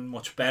wouldn't have done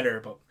much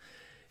better. But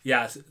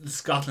yeah,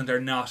 Scotland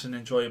are not an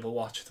enjoyable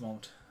watch at the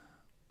moment.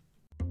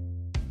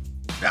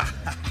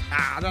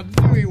 I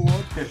knew he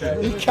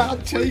would. He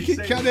can't take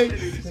it, can he?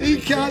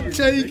 He can't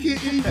take it.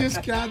 He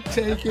just can't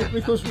take it,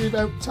 because we've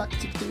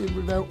out-tacticked him,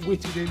 we've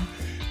outwitted him.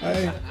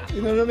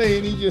 You know what I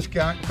mean? He just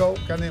can't cope,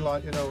 can he?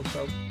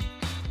 So.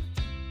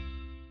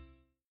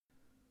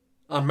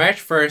 On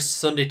March 1st,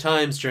 Sunday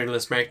Times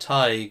journalist Mark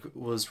Tighe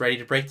was ready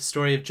to break the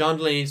story of John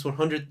Delaney's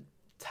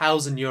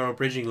 €100,000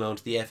 bridging loan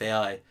to the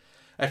FAI.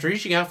 After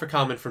reaching out for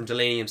comment from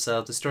Delaney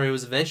himself, the story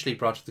was eventually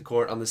brought to the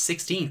court on the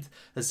 16th,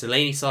 as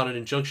Delaney sought an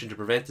injunction to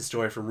prevent the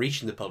story from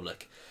reaching the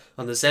public.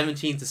 On the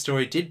 17th, the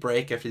story did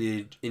break after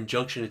the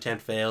injunction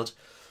attempt failed.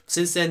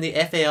 Since then, the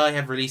FAI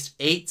have released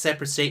 8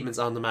 separate statements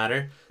on the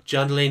matter.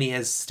 John Delaney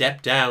has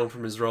stepped down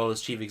from his role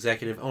as chief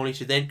executive, only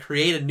to then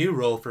create a new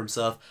role for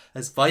himself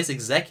as vice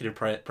executive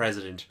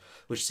president,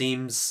 which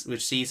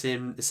sees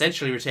him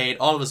essentially retain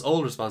all of his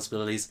old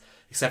responsibilities,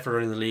 except for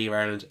running the League of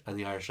Ireland and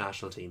the Irish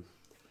national team.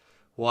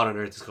 What on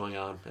earth is going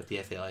on at the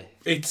FAI?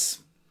 It's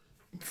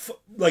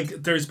like,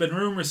 there's been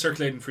rumours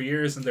circulating for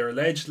years, and they're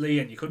allegedly,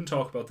 and you couldn't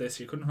talk about this,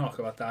 you couldn't talk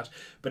about that,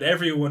 but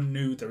everyone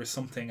knew there was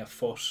something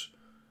afoot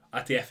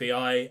at the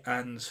FAI,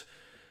 and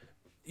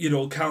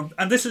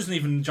and this isn't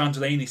even John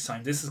Delaney's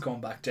time. This is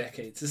going back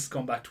decades. This is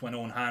going back to when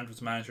Owen Hand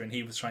was manager, and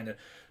he was trying to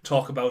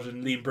talk about it.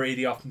 And Liam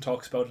Brady often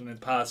talks about it in the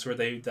past, where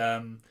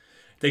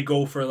they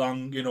go for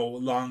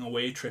long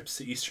away trips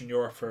to Eastern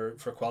Europe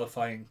for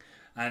qualifying,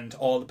 and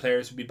all the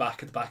players would be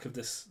back at the back of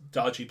this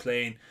dodgy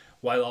plane,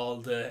 while all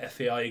the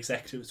FAI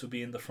executives would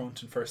be in the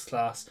front in first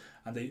class,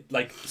 And they,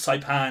 like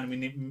Saipan,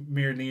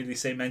 nearly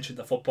say mentioned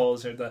the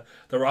footballs or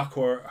the rock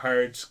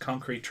hard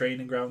concrete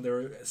training ground they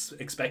were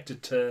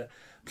expected to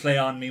play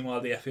on.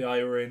 Meanwhile, the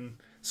FAI were in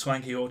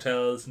swanky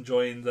hotels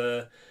enjoying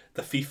the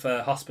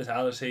FIFA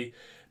hospitality.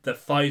 The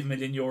 €5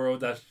 million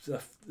that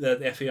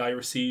the FAI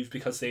received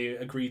because they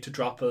agreed to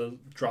drop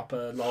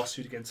a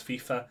lawsuit against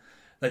FIFA.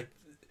 Like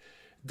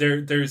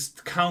there's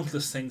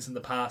countless things in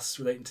the past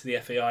relating to the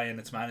FAI and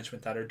its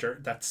management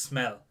that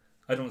smell.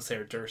 I don't want to say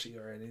are dirty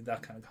or any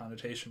that kind of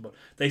connotation, but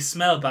they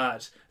smell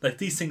bad. Like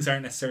these things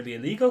aren't necessarily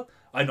illegal.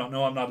 I don't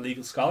know. I'm not a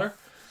legal scholar,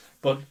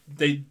 but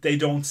they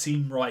don't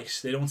seem right.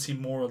 They don't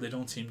seem moral. They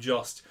don't seem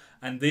just.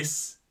 And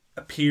this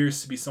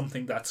appears to be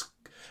something that's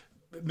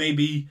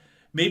maybe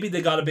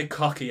they got a bit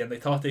cocky and they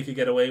thought they could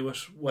get away with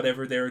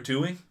whatever they were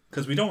doing,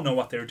 because we don't know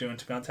what they were doing.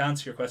 To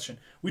answer your question,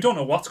 we don't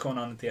know what's going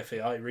on at the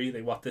FAI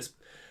really. What this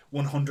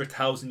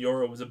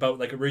 €100,000 was about.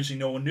 Like originally,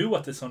 no one knew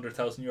what this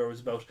 €100,000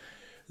 was about.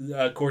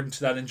 According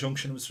to that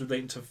injunction, it was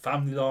relating to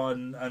family law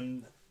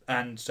and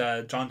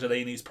John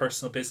Delaney's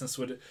personal business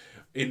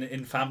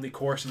in family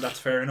court, and that's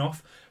fair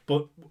enough.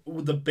 But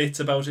the bits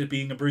about it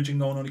being a bridging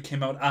loan only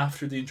came out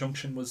after the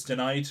injunction was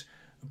denied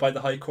by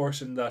the High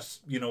Court, and that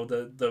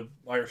the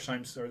Irish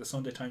Times, or the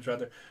Sunday Times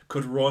rather,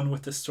 could run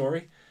with this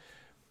story.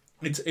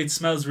 It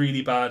smells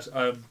really bad.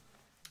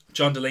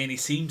 John Delaney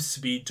seems to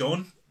be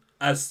done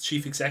as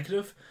chief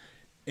executive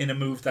in a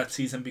move that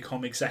sees him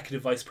become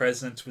executive vice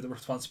president with a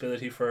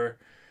responsibility for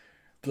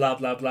blah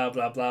blah blah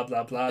blah blah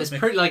blah blah. It's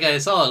pretty, like, I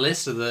saw a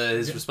list of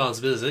his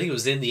responsibilities. I think it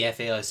was in the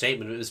FAI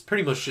statement. It was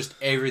pretty much just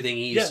everything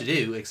he used to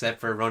do except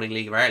for running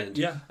League of Ireland.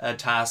 Yeah, a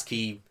task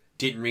he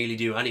didn't really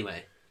do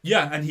anyway.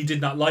 Yeah, and he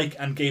did not like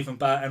and gave him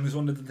bad, and was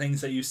one of the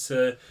things that used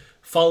to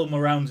follow him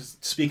around.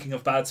 Speaking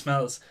of bad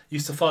smells,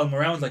 used to follow him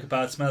around like a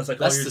bad smell. Like,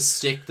 that's the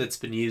stick that's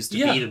been used to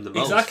beat him the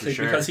most. Exactly, for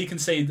sure. Because he can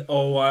say,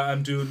 "Oh,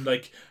 I'm doing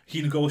like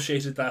he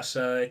negotiated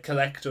that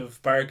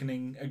collective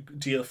bargaining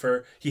deal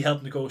for. He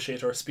helped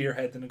negotiate or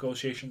spearhead the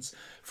negotiations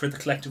for the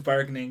collective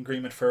bargaining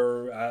agreement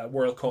for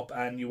World Cup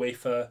and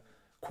UEFA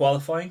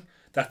qualifying.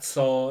 That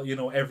saw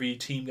every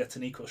team gets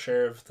an equal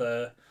share of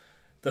the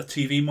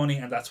TV money,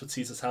 and that's what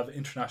sees us have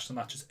international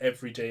matches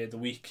every day of the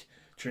week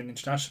during the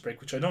international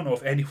break, which I don't know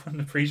if anyone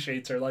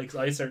appreciates or likes.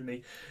 I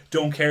certainly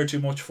don't care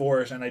too much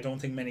for it, and I don't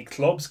think many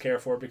clubs care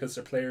for it, because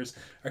their players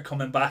are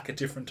coming back at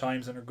different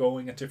times and are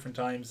going at different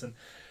times, and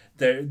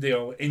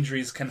their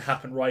injuries can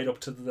happen right up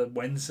to the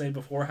Wednesday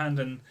beforehand,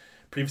 and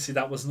previously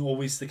that wasn't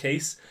always the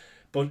case.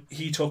 But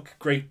he took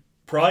great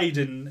pride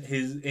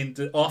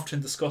in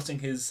often discussing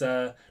his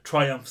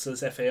triumphs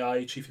as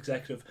FAI chief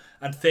executive,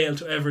 and failed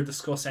to ever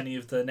discuss any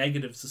of the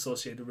negatives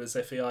associated with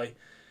his FAI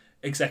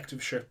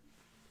executiveship.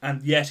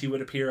 And yet he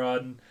would appear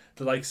on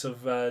the likes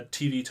of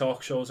TV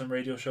talk shows and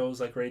radio shows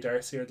like Ray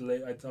Darcy, or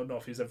I don't know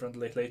if he's ever on the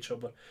Late Late Show,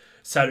 but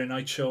Saturday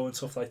Night Show and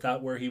stuff like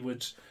that, where he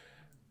would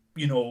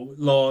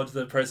laud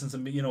the presence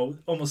and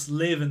almost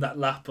live in that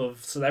lap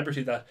of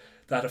celebrity that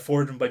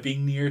afforded him by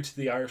being near to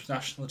the Irish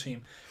national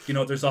team.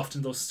 There's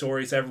often those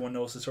stories, everyone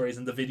knows the stories,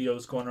 and the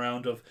videos going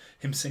around of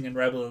him singing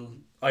rebel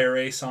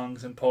IRA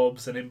songs in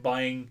pubs, and him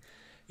buying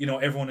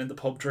everyone in the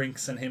pub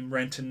drinks, and him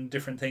renting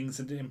different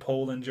things in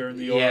Poland during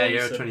the Euros. Yeah,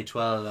 Euro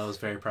 2012, that was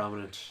very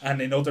prominent. And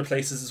in other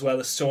places as well,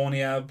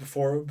 Estonia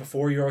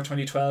before Euro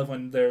 2012,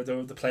 when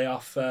the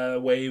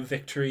playoff wave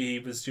victory, he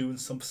was doing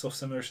some stuff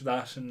similar to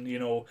that, and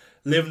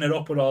living it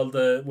up with all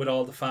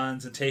the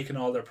fans and taking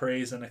all their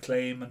praise and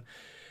acclaim. And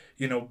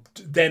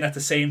then at the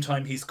same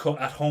time, he's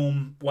cut at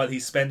home while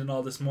he's spending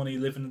all this money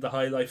living the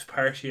high life,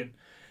 partying.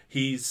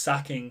 He's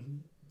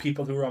sacking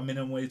people who are on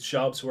minimum wage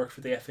jobs who work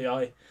for the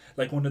FAI.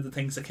 Like, one of the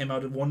things that came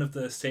out of one of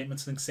the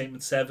statements, I think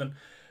Statement 7,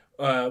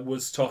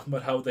 was talking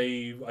about how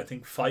they, I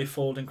think,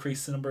 5-fold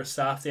increased the number of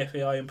staff the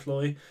FAI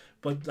employ,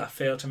 but that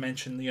failed to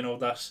mention,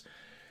 that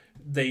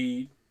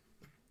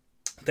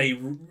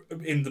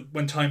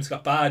when times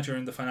got bad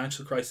during the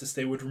financial crisis,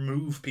 they would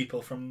remove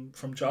people from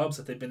jobs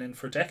that they've been in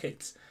for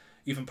decades,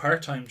 even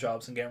part-time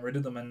jobs, and getting rid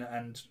of them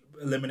and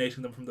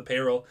eliminating them from the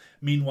payroll.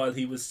 Meanwhile,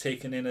 he was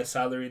taking in a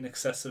salary in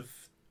excess of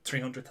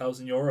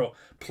 €300,000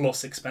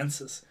 plus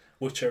expenses,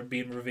 which are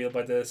being revealed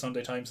by the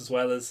Sunday Times, as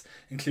well as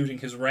including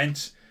his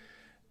rent,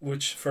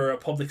 which for a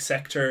public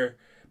sector,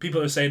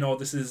 people are saying, "Oh,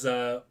 this is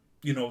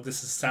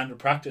this is standard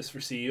practice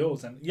for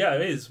CEOs," and yeah,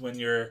 it is when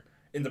you're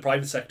in the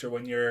private sector,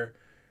 when you're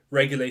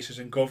regulated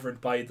and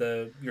governed by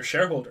your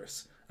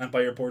shareholders and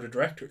by your board of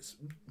directors.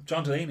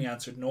 John Delaney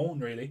answered no one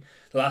really.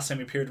 The last time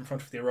he appeared in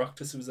front of the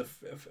Oireachtas, it was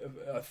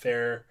a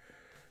fair,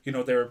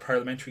 there were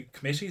parliamentary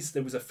committees.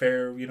 There was a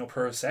fair,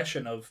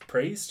 procession of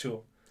praise to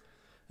him.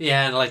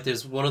 Yeah, and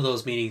there's one of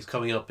those meetings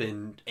coming up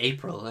in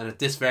April, and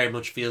this very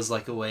much feels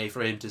like a way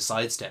for him to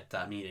sidestep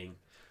that meeting,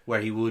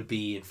 where he would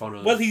be in front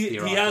of. Well, he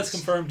has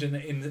confirmed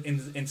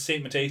in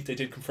Statement 8, they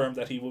did confirm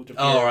that he would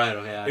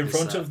appear in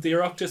front of the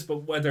Oireachtas,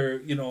 but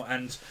whether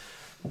and.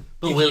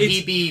 But will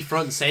he be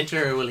front and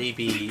centre, or will he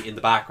be in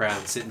the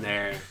background, sitting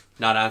there,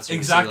 not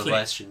answering a single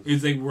question?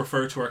 If they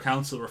refer to our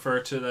council,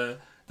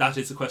 that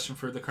is a question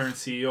for the current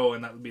CEO,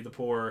 and that would be the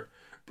poor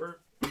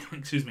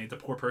excuse me, the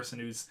poor person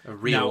who's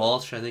Rhea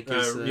Walsh, I think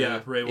is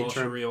Ray Walsh,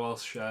 interim. Rhea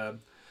Walsh,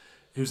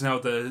 who's now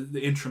the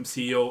interim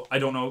CEO. I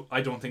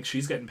don't think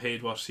she's getting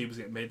paid what she was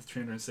getting paid, the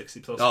 360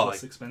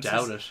 plus expenses.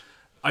 Doubt it.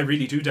 I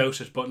really do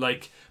doubt it. But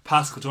like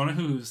Pascal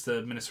Donoghue, who's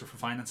the Minister for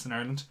Finance in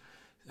Ireland,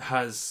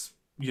 has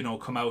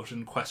come out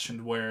and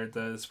questioned where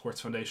the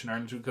Sports Foundation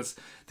Ireland, because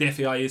the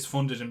FAI is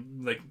funded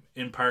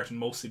in part and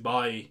mostly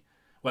by,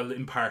 well,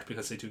 in part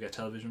because they do get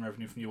television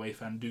revenue from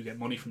UEFA and do get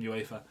money from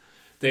UEFA.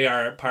 They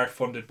are part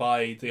funded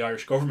by the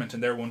Irish government,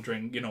 and they're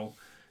wondering,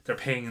 they're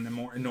paying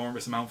an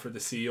enormous amount for the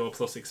CEO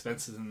plus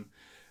expenses, and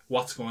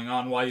what's going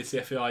on? Why is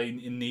the FAI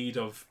in need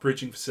of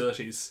bridging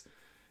facilities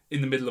in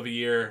the middle of a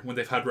year when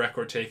they've had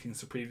record takings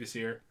the previous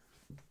year?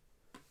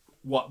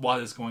 What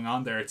is going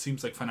on there? It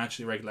seems like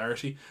financial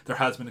irregularity. There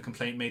has been a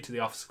complaint made to the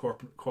Office of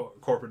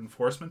Corporate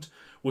Enforcement,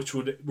 which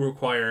would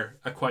require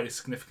quite a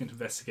significant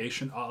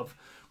investigation of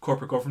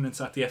corporate governance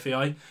at the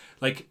FAI.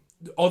 Like,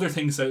 other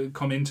things that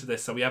come into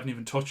this that we haven't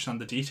even touched on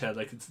the detail,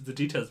 the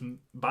detail is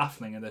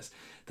baffling in this,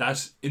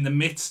 that in the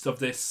midst of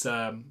this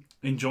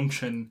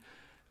injunction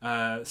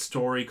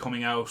story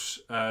coming out,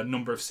 a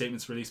number of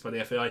statements released by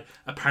the FAI,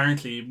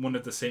 apparently one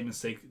of the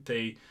statements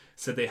they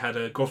said they had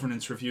a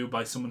governance review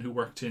by someone who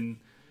worked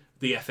in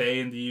the FA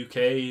in the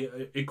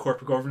UK in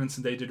corporate governance,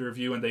 and they did a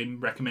review and they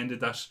recommended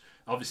that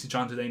obviously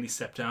John Delaney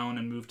stepped down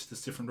and moved to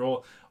this different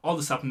role. All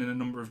this happened in a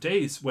number of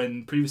days,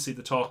 when previously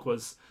the talk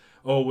was,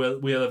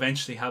 we'll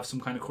eventually have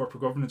some kind of corporate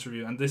governance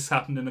review, and this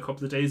happened in a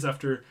couple of days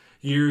after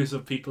years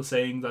of people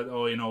saying that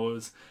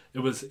it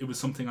was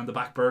something on the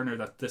back burner,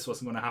 that this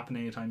wasn't going to happen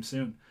anytime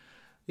soon.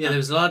 Yeah, there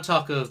was a lot of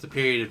talk of the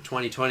period of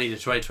 2020 to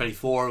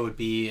 2024 would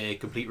be a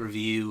complete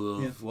review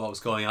of what was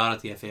going on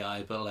at the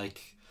FAI, but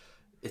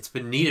it's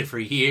been needed for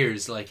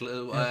years. I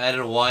don't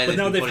know why. But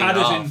now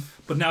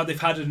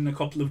they've had it in a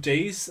couple of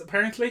days,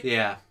 apparently.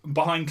 Yeah.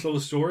 Behind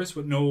closed doors,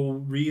 with no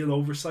real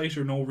oversight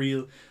or no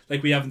real,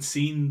 we haven't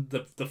seen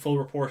the full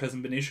report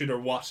hasn't been issued, or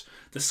what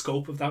the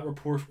scope of that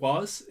report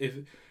was. If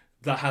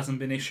that hasn't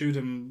been issued,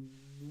 and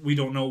we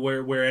don't know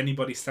where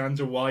anybody stands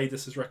or why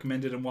this is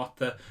recommended, and what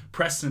the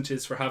precedent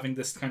is for having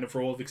this kind of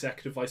role of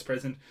executive vice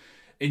president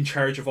in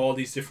charge of all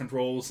these different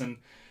roles, and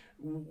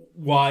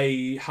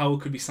how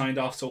it could be signed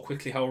off so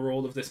quickly, how a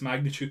role of this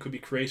magnitude could be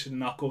created and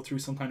not go through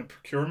some kind of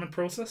procurement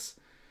process.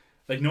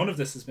 None of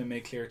this has been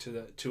made clear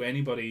to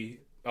anybody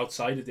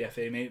outside of the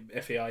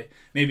FAI.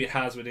 Maybe it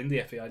has within the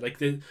FAI.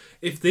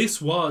 If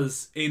this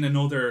was in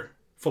another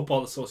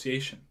football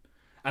association,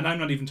 and I'm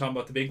not even talking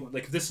about the big one,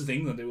 if this was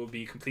England, it would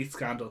be a complete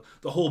scandal.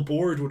 The whole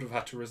board would have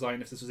had to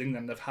resign if this was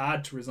England. They've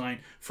had to resign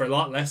for a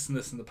lot less than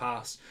this in the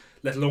past,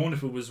 let alone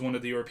if it was one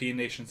of the European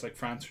nations like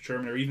France or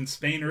Germany or even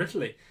Spain or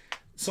Italy.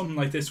 Something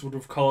like this would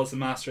have caused a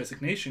mass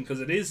resignation,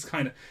 because it is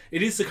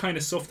the kind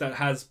of stuff that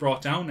has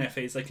brought down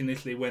FAs, like in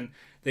Italy, when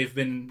they've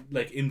been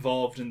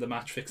involved in the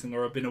match fixing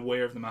or have been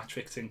aware of the match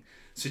fixing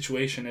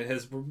situation. It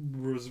has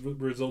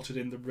resulted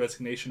in the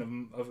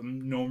resignation of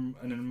an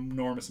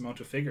enormous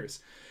amount of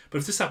figures. But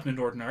if this happened in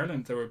Northern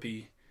Ireland, there would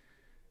be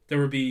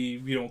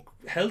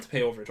hell to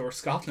pay over it, or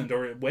Scotland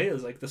or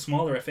Wales. The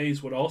smaller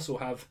FAs would also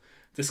have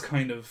this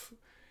kind of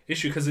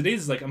issue, because it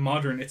is a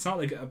modern. It's not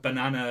like a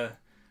banana.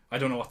 I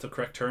don't know what the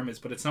correct term is,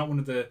 but it's not one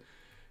of the,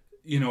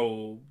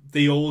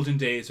 the olden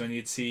days when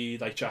you'd see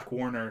Jack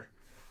Warner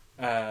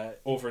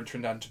over in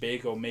Trinidad and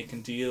Tobago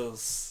making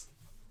deals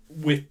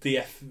with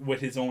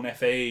his own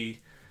FA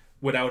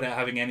without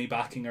having any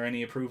backing or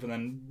any approval,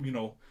 and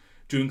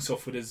doing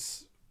stuff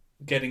with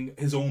getting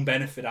his own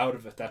benefit out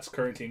of it. That's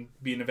currently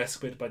being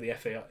investigated by the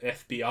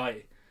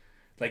FBI.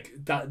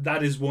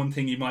 That is one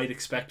thing you might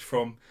expect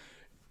from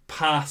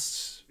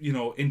past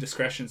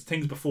indiscretions,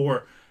 things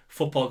before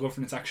football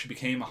governance actually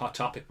became a hot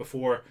topic,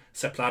 before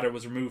Sepp Blatter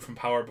was removed from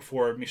power,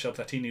 before Michel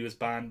Platini was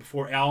banned,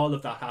 before all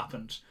of that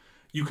happened.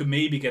 You could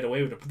maybe get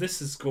away with it, but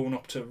this is going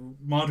up to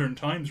modern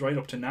times, right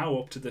up to now,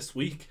 up to this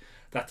week,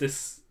 that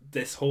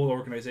this whole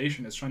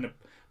organisation is trying to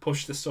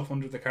push this stuff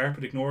under the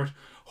carpet, ignore it,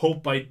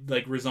 hope by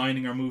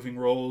resigning or moving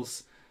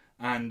roles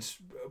and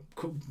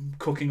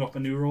cooking up a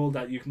new role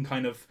that you can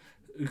kind of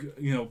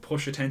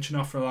push attention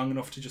off for long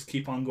enough to just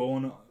keep on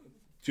going,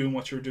 doing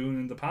what you're doing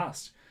in the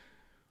past.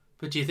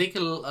 But do you think a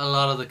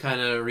lot of the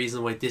kind of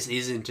reason why this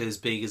isn't as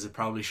big as it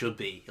probably should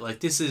be?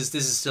 This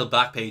is still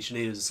back page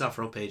news. It's not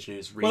front page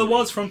news. Really. Well, it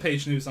was front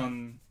page news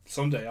on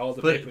Sunday. All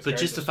the papers. But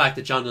just the fact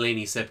that John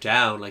Delaney stepped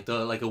down,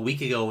 a week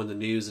ago when the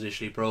news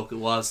initially broke, it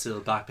was still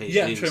back page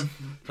news.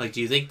 True.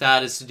 Do you think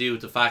that is to do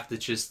with the fact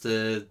that just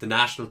the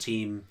national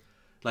team,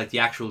 the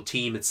actual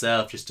team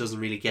itself, just doesn't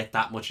really get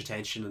that much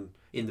attention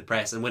in the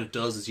press, and when it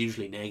does, it's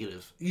usually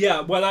negative?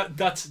 Yeah, well,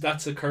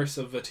 that's a curse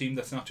of a team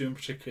that's not doing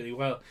particularly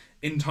well.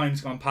 In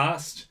times gone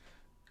past,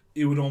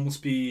 it would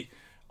almost be,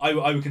 I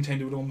would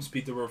contend it would almost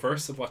be the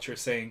reverse of what you're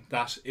saying,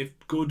 that if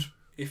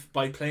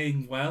by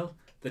playing well,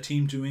 the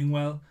team doing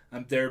well,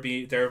 and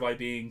thereby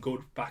being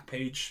good back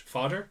page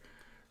fodder,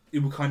 it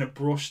would kind of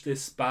brush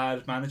this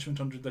bad management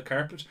under the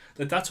carpet.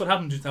 That's what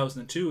happened in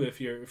 2002,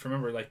 if you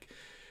remember,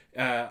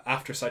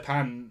 after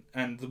Saipan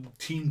and the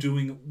team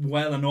doing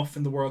well enough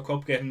in the World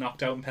Cup, getting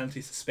knocked out in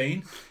penalties to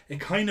Spain, it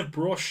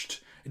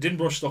didn't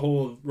brush the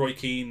whole Roy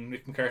Keane,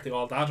 Mick McCarthy,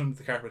 all that under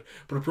the carpet,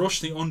 but it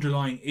brushed the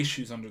underlying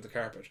issues under the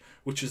carpet,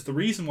 which is the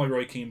reason why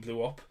Roy Keane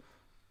blew up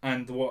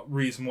and the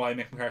reason why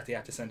Mick McCarthy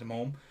had to send him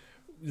home.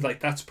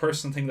 Like, that's a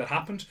personal thing that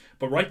happened,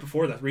 but right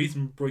before that,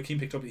 reason Roy Keane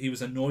picked up, he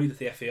was annoyed at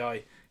the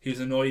FAI. He was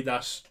annoyed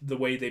that the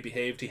way they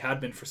behaved. He had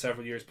been for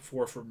several years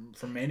before, for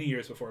many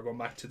years before, going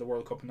back to the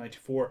World Cup in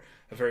 '94,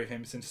 a very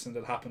famous incident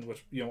that happened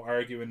with, you know,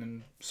 arguing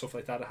and stuff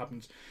like that. It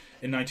happened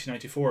in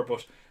 1994,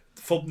 but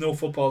no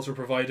footballs were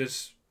provided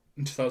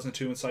in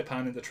 2002 in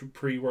Saipan in the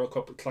pre-World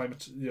Cup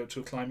to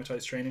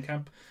acclimatise training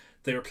camp.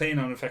 They were playing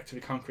on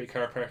effectively concrete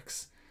car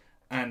parks,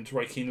 and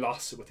Roy Keane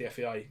lost it with the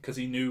FAI because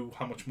he knew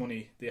how much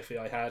money the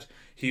FAI had.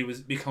 He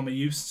was become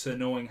used to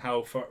knowing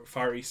how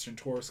far Eastern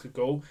tours could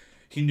go.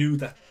 He knew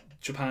that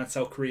Japan and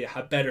South Korea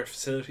had better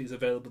facilities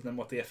available than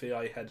what the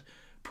FAI had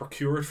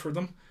procured for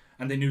them,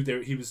 and they knew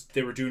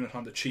they were doing it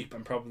on the cheap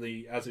and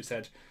probably, as we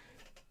said,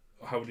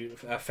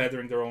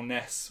 feathering their own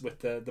nests with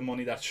the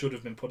money that should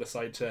have been put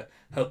aside to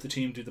help the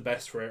team do the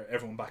best for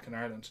everyone back in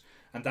Ireland.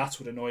 And that's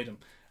what annoyed him,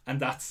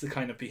 and that's the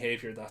kind of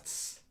behaviour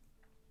that's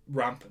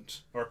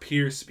rampant, or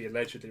appears to be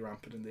allegedly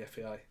rampant, in the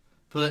FAI.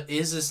 But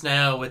is this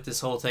now, with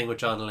this whole thing with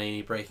John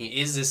Delaney breaking,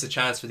 is this a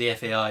chance for the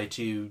FAI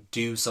to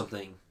do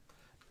something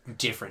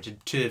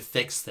different, to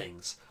fix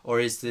things? Or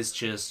is this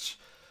just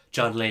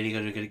John Delaney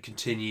going to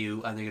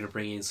continue and they're going to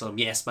bring in some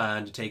yes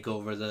man to take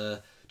over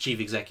the chief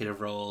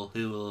executive role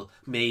who will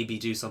maybe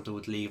do something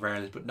with the League of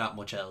Ireland but not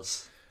much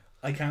else?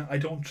 I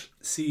don't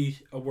see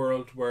a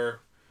world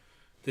where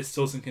this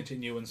doesn't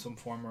continue in some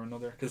form or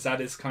another, because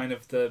that is kind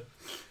of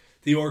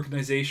the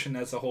organisation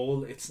as a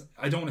whole.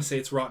 I don't want to say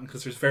it's rotten,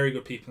 because there's very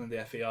good people in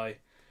the FAI.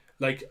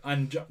 Like,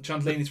 and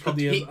John Delaney's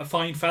probably a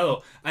fine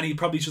fellow, and he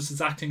probably just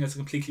is acting as a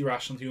completely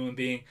rational human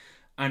being.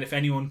 And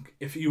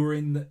if you were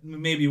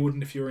maybe you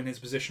wouldn't if you were in his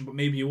position, but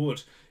maybe you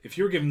would. If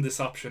you're given this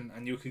option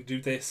and you could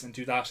do this and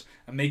do that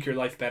and make your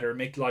life better,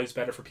 make lives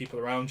better for people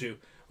around you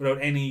without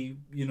any,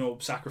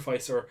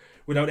 sacrifice, or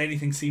without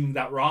anything seeming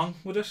that wrong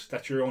with it,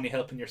 that you're only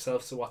helping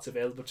yourself, so what's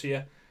available to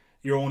you,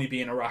 you're only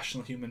being a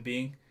rational human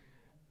being.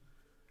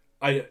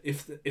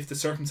 If the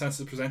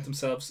circumstances present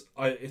themselves,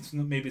 it's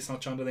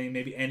not John Delaney,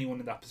 maybe anyone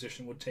in that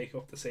position would take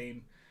up the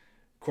same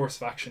course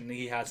of action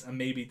he has, and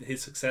maybe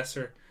his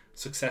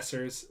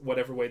successors,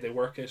 whatever way they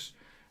work it,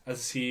 as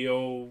a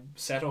CEO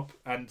set up,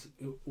 and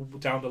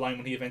down the line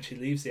when he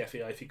eventually leaves the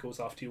FAI, if he goes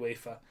off to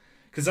UEFA.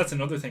 Because that's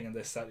another thing in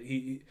this, that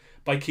he,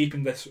 by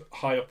keeping this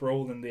high up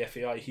role in the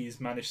FAI,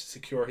 he's managed to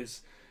secure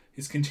his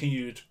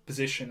continued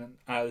position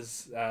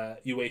as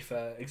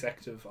UEFA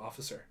executive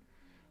officer,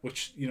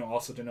 which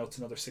also denotes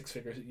another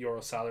 €6-figure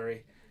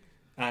salary,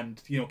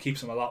 and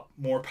keeps him a lot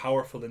more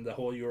powerful in the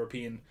whole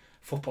European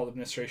football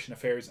administration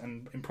affairs,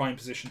 and in prime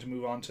position to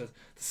move on to the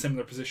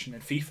similar position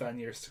in FIFA in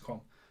years to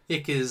come. Yeah,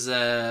 because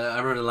I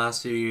remember the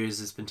last few years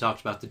it's been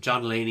talked about that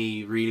John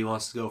Delaney really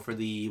wants to go for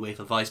the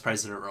UEFA vice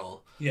president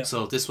role. Yeah.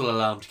 So this will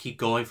allow him to keep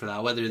going for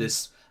that. Whether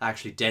this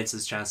actually dents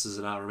his chances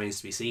or not remains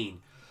to be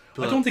seen.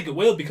 But I don't think it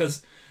will,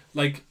 because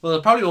it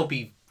probably won't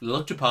be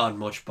looked upon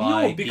much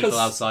by people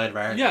outside of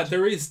Ireland. Yeah,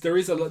 there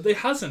is a lot. It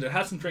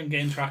hasn't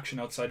gained traction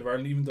outside of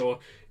Ireland, even though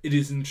it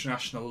is an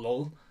international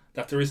lull.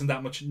 That there isn't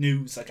that much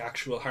news, like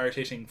actual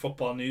hard-hitting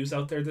football news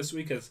out there this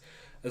week, as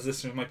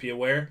listeners might be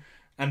aware.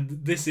 And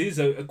this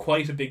is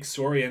quite a big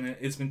story, and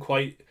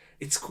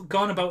it's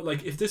gone about,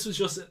 like, if this was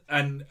just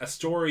a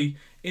story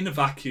in a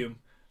vacuum,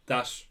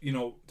 that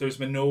there's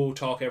been no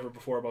talk ever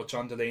before about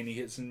John Delaney,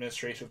 his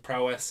administrative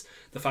prowess,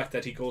 the fact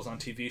that he goes on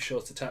TV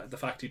shows, the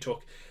fact he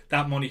took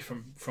that money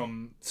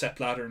from Sepp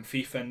Blatter and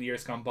FIFA in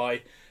years gone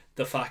by,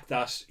 the fact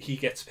that he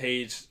gets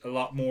paid a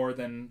lot more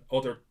than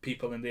other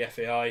people in the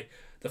FAI,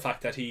 the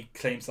fact that he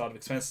claims a lot of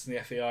expenses in the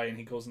FAI and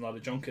he goes on a lot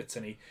of junkets,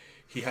 and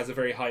he has a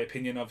very high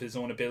opinion of his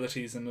own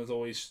abilities and has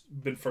always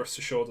been first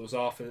to show those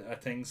off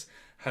at things,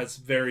 has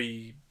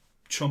very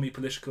chummy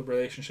political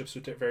relationships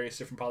with various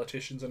different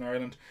politicians in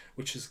Ireland,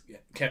 which has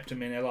kept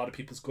him in a lot of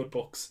people's good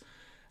books.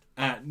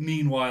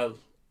 Meanwhile,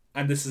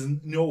 and this is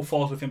no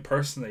fault of him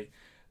personally,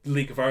 the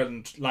League of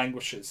Ireland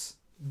languishes.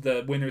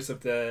 The winners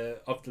of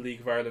the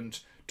League of Ireland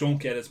don't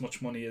get as much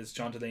money as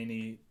John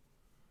Delaney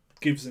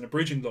gives in a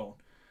bridging loan.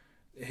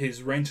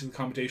 His rented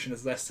accommodation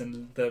is less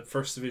than the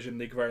First Division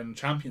League of Ireland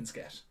champions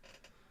get.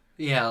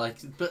 Yeah, like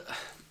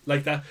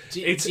that.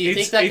 Do you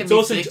think that can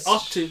be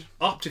fixed?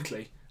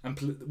 Optically, and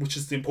which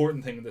is the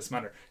important thing in this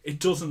matter, it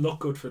doesn't look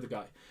good for the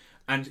guy.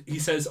 And he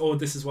says, "Oh,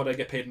 this is what I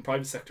get paid in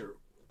private sector."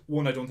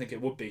 One, I don't think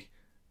it would be,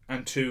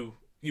 and two,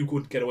 you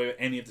wouldn't get away with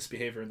any of this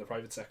behaviour in the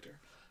private sector.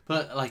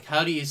 But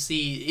how do you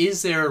see?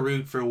 Is there a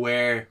route for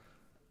where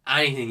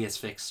anything gets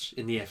fixed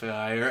in the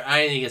FAI, or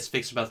anything gets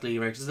fixed about the League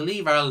of Ireland? Because the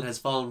League of Ireland has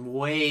fallen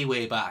way,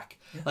 way back.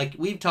 Yeah.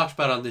 We've talked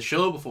about on the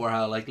show before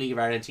how League of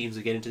Ireland teams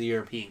would get into the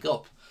European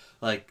Cup.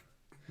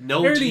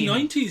 Early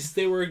 90s,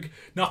 they were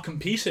not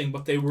competing,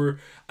 but they were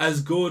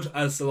as good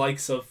as the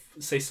likes of,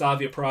 say,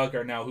 Slavia Prague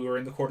are now, who are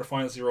in the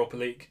quarterfinals of Europa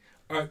League,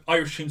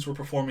 Irish teams were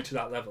performing to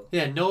that level.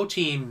 Yeah, no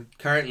team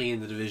currently in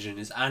the division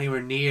is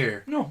anywhere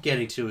near No.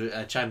 getting to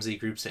a Champions League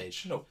group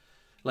stage. No.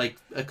 Like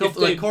a If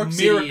couple, they like Cork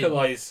City,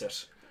 miracleized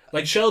it.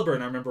 Like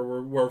Shelburne, I remember,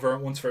 were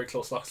once very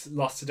close, lost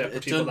to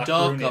Deportivo La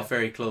Dundalk Coruña. got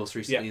very close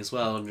recently as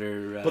well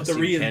under. But the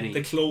Stephen Kenny.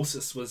 the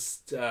closest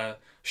was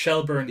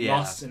Shelburne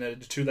lost in a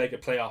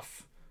two-legged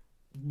playoff.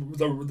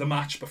 The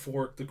match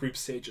before the group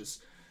stages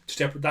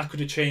to that could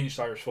have changed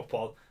Irish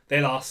football. They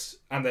lost,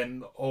 and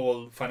then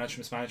all financial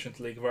mismanagement,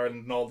 the League of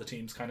Ireland, and all the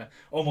teams kind of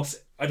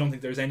almost. I don't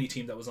think there's any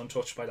team that was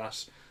untouched by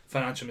that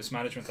financial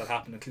mismanagement that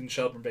happened, including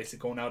Shelburne basically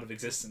going out of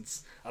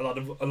existence.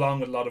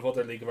 Along with a lot of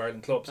other League of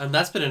Ireland clubs. And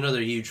that's been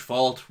another huge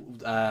fault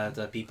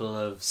that people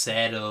have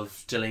said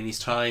of Delaney's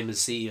time as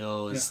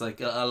CEO. It's like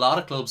a lot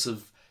of clubs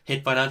have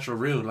hit financial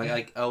ruin.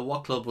 Like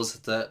what club was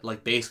it that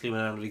like basically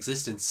went out of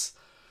existence?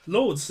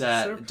 Loads.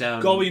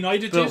 Down. Go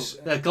United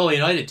did. Go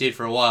United did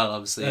for a while,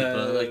 obviously,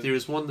 but like there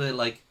was one that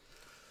like.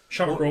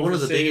 One of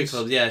the bigger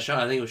clubs,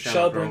 I think it was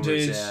Shelburne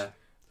did.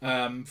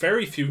 Yeah.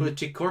 Very few. But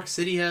did Cork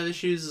City have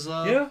issues as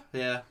well?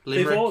 Yeah.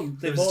 Limerick.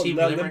 They've all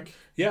Limerick.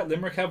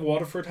 Limerick have,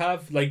 Waterford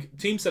have, like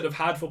teams that have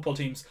had football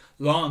teams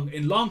long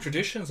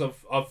traditions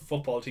of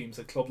football teams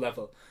at club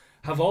level,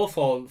 have all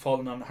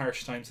fallen on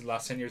harsh times in the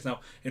last 10 years. Now,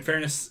 in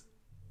fairness,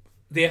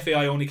 the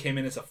FAI only came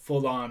in as a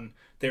full on.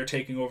 They're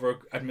taking over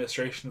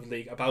administration of the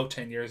league about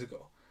 10 years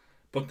ago.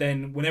 But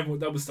then whenever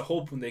that was the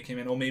hope when they came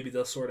in, maybe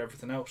they'll sort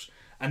everything out.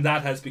 And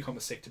that has become a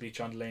stick to beat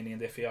John Delaney and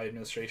the FAI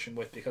administration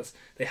with, because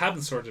they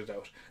haven't sorted it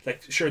out.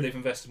 Like, sure, they've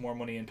invested more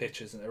money in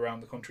pitches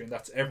around the country, and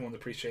that's everyone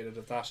appreciated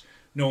of that.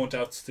 No one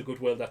doubts the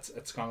goodwill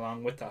that's gone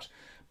along with that.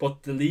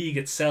 But the league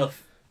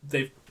itself,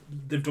 they've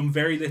done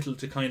very little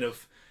to kind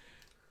of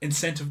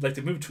incentive. Like,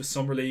 they moved to a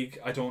summer league.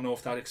 I don't know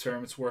if that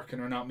experiment's working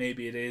or not.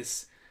 Maybe it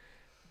is,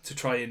 to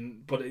try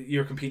and, but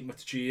you're competing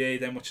with the GAA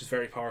then, which is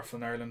very powerful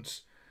in Ireland.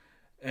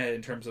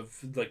 In terms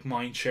of like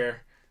mind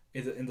share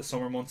in the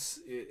summer months,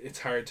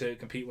 it's hard to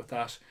compete with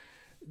that.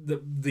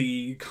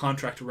 The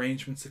contract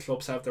arrangements the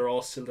clubs have, they're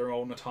all still their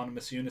own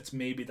autonomous units.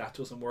 Maybe that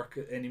doesn't work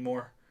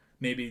anymore.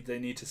 Maybe they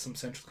need some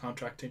central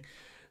contracting.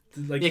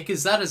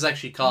 Because that has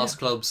actually cost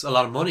clubs a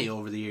lot of money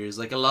over the years.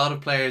 Like a lot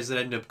of players that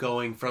end up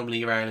going from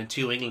League of Ireland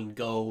to England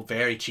go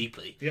very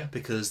cheaply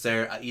because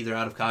they're either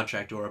out of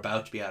contract or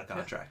about to be out of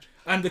contract.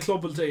 And the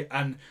club will say,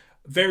 and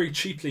very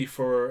cheaply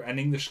for an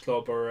English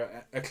club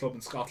or a club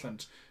in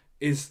Scotland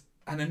is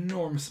an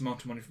enormous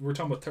amount of money. We're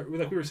talking about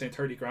like we were saying,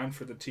 30 grand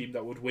for the team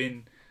that would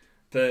win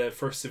the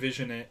first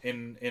division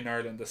in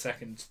Ireland, the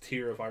second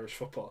tier of Irish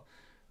football.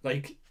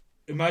 Like,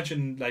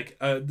 imagine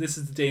this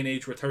is the day and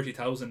age where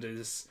 30,000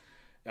 is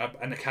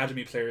an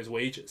academy player's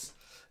wages.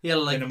 Yeah,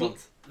 like in a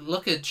month.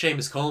 Look at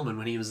Seamus Coleman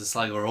when he was at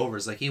Sligo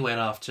Rovers. Like, he went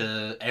off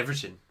to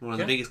Everton, one of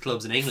the biggest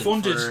clubs in England.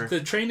 Funded the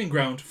training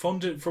ground.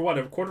 Funded for what,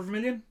 a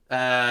 $250,000?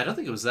 I don't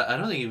think it was that. I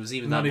don't think it was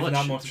even that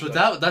much.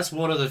 But that's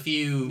one of the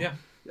few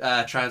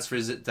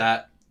transfers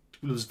that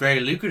was very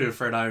lucrative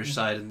for an Irish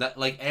side, and that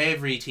like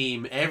every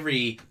team,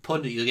 every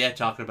pundit you get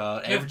talking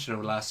about Everton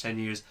over the last 10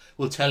 years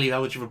will tell you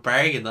how much of a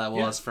bargain that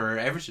was for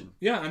Everton.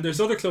 Yeah, and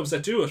there's other clubs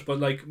that do it, but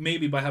like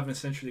maybe by having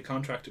essentially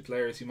contracted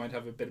players, you might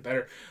have a bit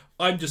better.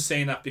 I'm just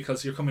saying that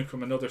because you're coming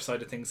from another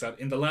side of things, that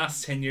in the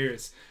last 10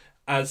 years,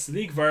 as the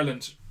League of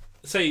Ireland,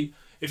 say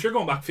if you're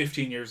going back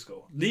 15 years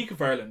ago, League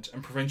of Ireland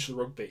and provincial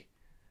rugby,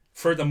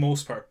 for the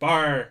most part,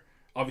 bar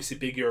obviously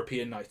big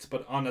European nights,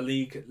 but on a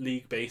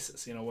league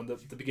basis, you know, when the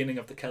beginning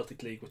of the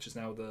Celtic League, which is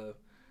now the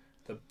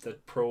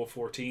Pro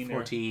 14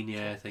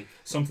 I think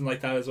something like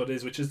that is what it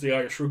is, which is the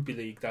Irish Rugby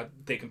League that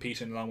they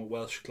compete in along with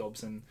Welsh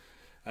clubs and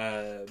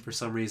for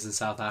some reason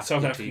South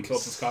African teams.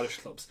 Clubs and Scottish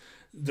clubs.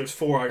 There's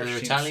 4 Irish teams. Are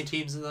there Italian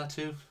teams in that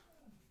too?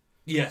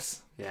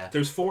 Yes. Yeah.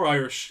 There's 4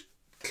 Irish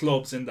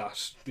clubs in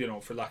that, you know,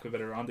 for lack of a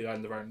better, on the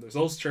island of Ireland. There's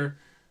Ulster,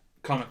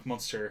 Connacht,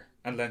 Munster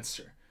and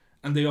Leinster,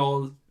 and they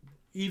all,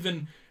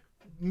 even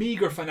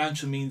meagre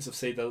financial means of,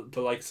 say, the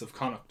likes of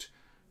Connacht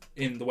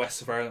in the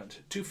west of Ireland,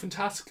 do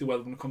fantastically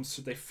well when it comes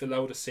to, they fill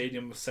out a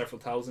stadium of several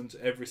thousand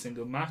every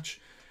single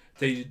match.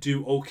 They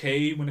do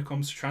okay when it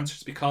comes to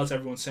transfers because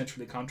everyone's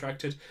centrally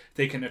contracted.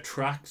 They can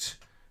attract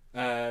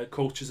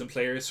coaches and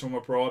players from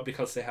abroad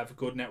because they have a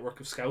good network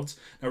of scouts.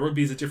 Now,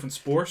 rugby is a different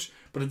sport,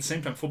 but at the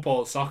same time,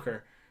 football,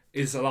 soccer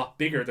is a lot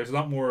bigger. There's a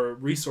lot more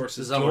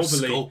resources globally.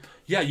 Scope.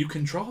 Yeah, you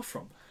can draw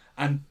from.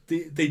 And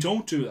they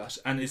don't do that.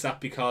 And is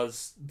that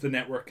because the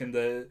network and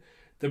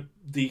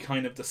the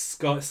kind of the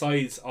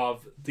size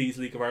of these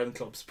League of Ireland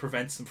clubs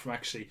prevents them from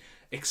actually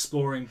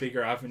exploring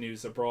bigger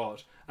avenues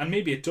abroad? And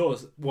maybe it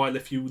does, while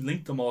if you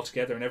link them all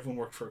together and everyone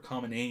worked for a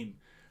common aim,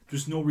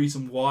 there's no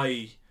reason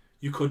why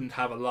you couldn't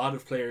have a lot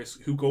of players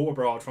who go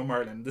abroad from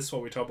Ireland. This is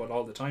what we talk about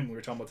all the time. We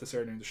were talking about this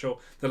earlier in the show,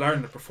 that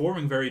Ireland are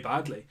performing very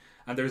badly.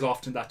 And there's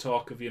often that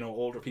talk of, you know,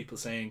 older people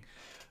saying,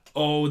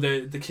 oh,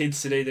 the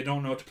kids today, they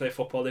don't know how to play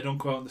football, they don't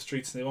go out in the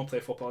streets and they won't play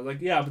football. Like,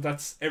 yeah, but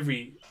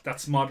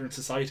that's modern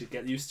society.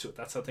 Get used to it.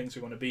 That's how things are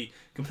going to be.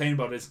 Complaining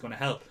about it isn't going to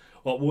help.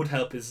 What would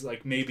help is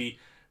like maybe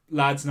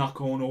lads not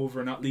going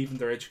over, not leaving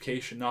their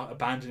education, not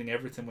abandoning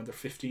everything when they're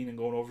 15 and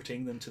going over to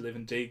England to live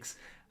in digs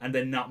and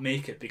then not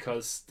make it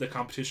because the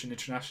competition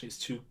internationally is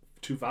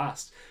too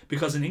vast.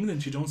 Because in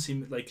England, you don't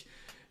seem like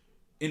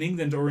in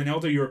England or in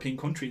other European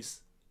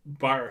countries,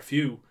 bar a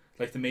few,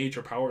 like the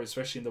major powers,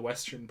 especially in the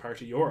western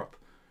part of Europe,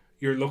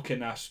 you're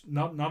looking at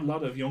not a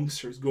lot of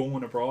youngsters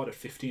going abroad at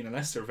 15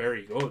 unless they're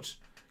very good.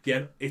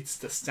 Yet it's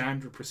the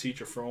standard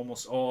procedure for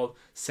almost all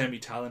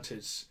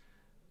semi-talented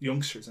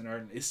youngsters in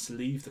Ireland is to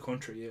leave the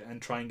country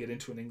and try and get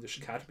into an English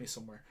academy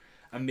somewhere.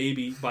 And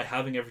maybe by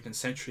having everything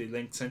centrally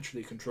linked,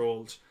 centrally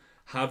controlled,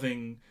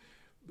 having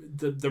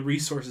the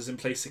resources in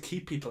place to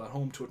keep people at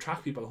home, to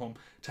attract people at home,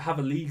 to have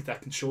a league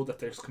that can show that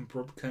they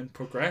can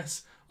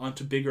progress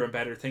onto bigger and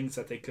better things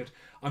that they could.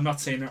 I'm not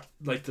saying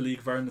like the League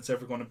of Ireland that's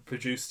ever going to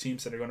produce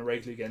teams that are going to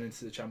regularly get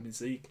into the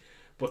Champions League,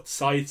 but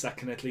sides that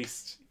can at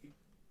least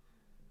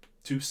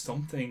do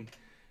something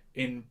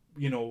in,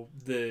 you know,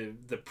 the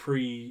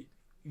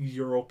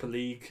pre-Europa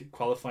League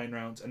qualifying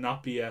rounds and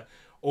not be a,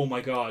 oh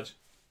my god,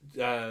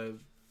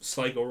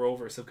 Sligo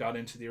Rovers have got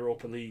into the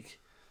Europa League.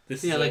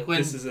 This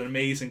is an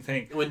amazing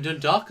thing. When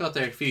Dundalk got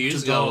there a few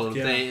years ago,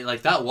 they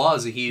like that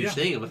was a huge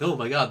thing. I'm like, oh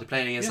my god, they're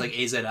playing against like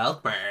AZ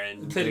Alkmaar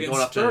and they're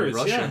going up to Spurs,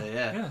 Russia.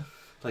 Yeah.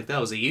 Like that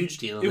was a huge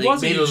deal. It they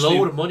was made a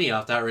load of money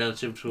off that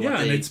relative to what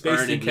they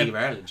earned in League of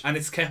Ireland. And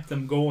it's kept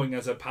them going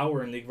as a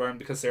power in League of Ireland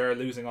because they are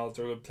losing all of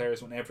their good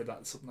players whenever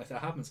something like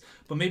that happens.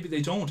 But maybe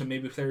they don't, and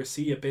maybe players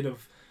see a bit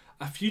of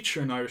a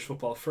future in Irish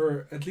football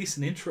for at least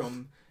an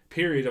interim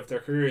period of their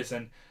careers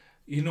and,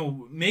 you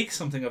know, make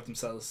something of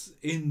themselves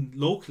in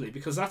locally,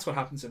 because that's what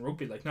happens in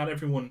rugby. Like, not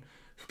everyone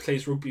who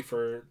plays rugby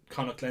for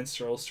Connacht,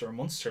 Leinster, Ulster or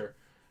Munster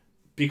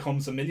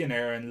becomes a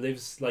millionaire and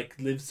lives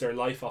their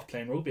life off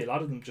playing rugby. A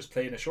lot of them just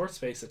play in a short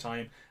space of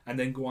time and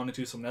then go on and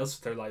do something else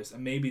with their lives,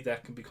 and maybe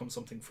that can become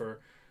something for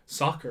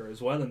soccer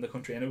as well in the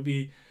country. And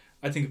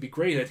I think it'd be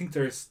great. I think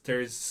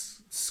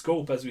there's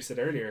scope, as we said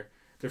earlier,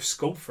 there's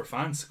scope for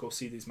fans to go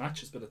see these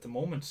matches, but at the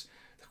moment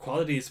the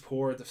quality is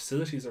poor, the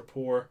facilities are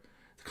poor,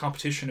 the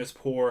competition is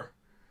poor.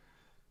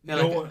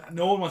 No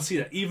one wants to see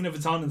that, even if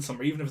it's on in the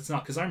summer, even if it's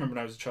not. Because I remember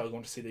when I was a child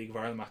going to see the League of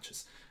Ireland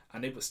matches,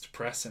 and it was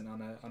depressing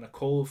on a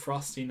cold,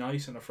 frosty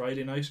night on a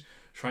Friday night,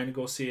 trying to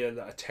go see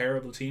a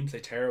terrible team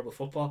play terrible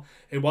football.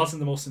 It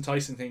wasn't the most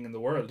enticing thing in the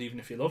world, even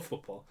if you love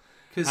football.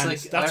 And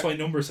that's why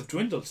numbers have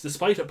dwindled,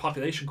 despite a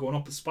population going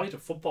up, despite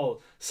a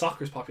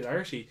soccer's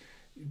popularity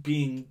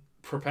being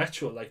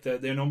perpetual. Like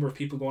the number of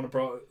people going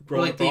abroad.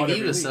 Like the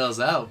Aviva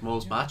sells out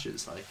most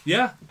matches.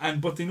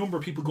 But the number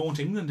of people going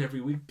to England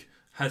every week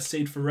has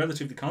stayed for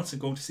relatively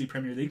constant. Going to see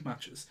Premier League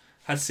matches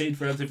has stayed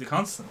for relatively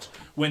constant.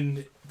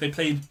 When they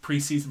played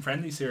pre-season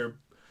friendlies here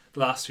the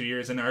last 2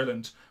 years in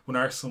Ireland, when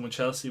Arsenal, when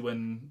Chelsea,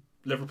 when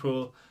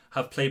Liverpool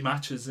have played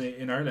matches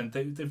in Ireland,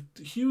 they've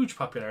huge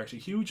popularity,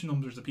 huge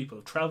numbers of people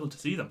have travelled to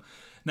see them.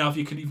 Now, if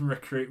you could even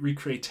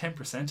recreate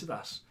 10% of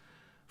that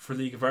for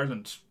League of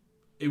Ireland,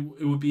 it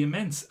would be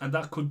immense, and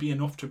that could be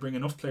enough to bring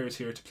enough players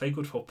here to play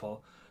good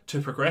football,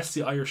 to progress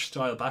the Irish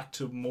style back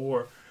to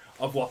more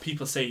of what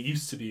people say it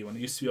used to be, when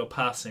it used to be about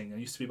passing, it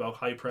used to be about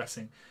high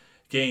pressing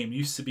game, it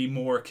used to be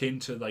more akin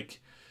to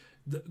like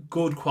the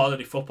good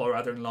quality football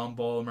rather than long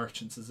ball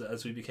merchants,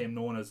 as we became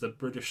known as, the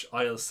British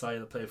Isles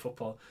style of play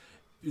football.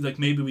 Like,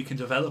 maybe we can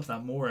develop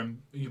that more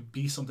and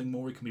be something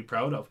more we can be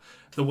proud of,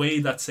 the way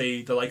that,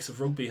 say, the likes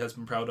of rugby has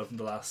been proud of in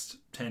the last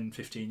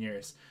 10-15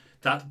 years.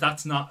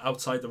 That's not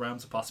outside the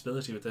realms of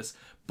possibility with this.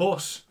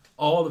 But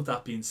all of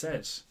that being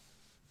said,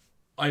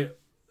 I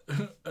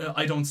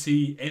don't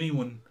see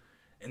anyone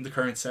in the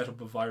current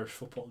setup of Irish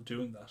football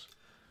doing that.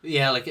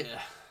 Yeah, like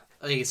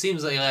it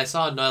seems like I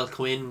saw Niall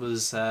Quinn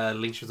was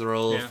linked to the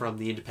role from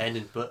The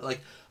Independent, but like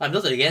I'm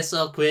nothing against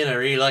Niall Quinn. I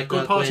really like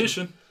good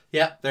politician. Quinn.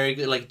 Yeah, very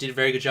good. Like, did a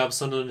very good job.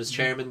 Sunderland as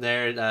chairman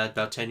there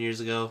about 10 years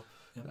ago,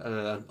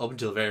 up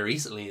until very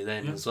recently.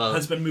 Then as well,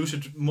 has been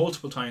mooted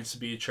multiple times to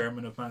be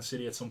chairman of Man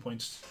City at some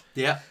point.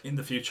 In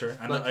the future,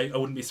 and I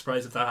wouldn't be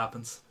surprised if that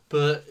happens.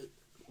 But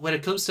when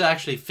it comes to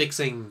actually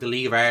fixing the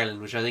League of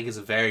Ireland, which I think is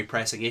a very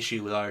pressing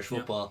issue with Irish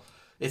football,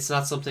 it's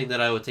not something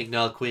that I would think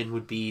Niall Quinn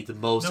would be the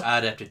most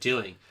adept at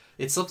doing.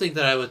 It's something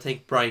that I would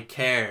think Brian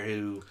Kerr,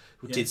 who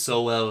did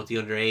so well with the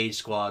underage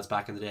squads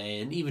back in the day,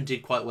 and even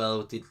did quite well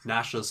with the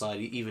national side,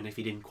 even if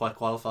he didn't quite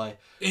qualify for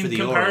the Euros. In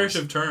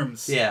comparative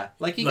terms. Yeah,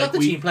 like he got the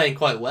team playing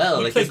quite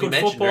well. Like, played good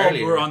football,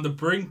 earlier. We're on the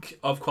brink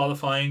of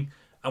qualifying,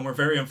 and we're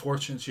very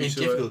unfortunate in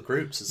difficult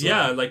groups as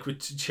well. Yeah, like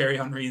with Thierry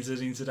Henry,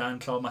 Zinedine Zidane,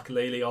 Claude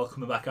Makélélé all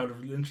coming back out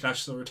of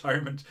international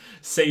retirement,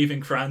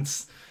 saving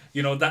France.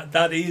 You know,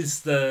 that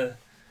is the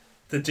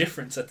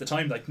difference at the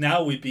time. Like,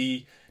 now we'd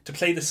be to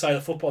play the style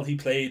of football he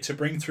played, to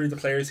bring through the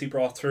players he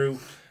brought through,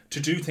 to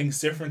do things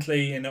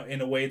differently in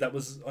a way that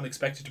was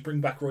unexpected, to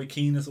bring back Roy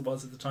Keane as it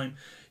was at the time.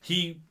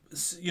 He,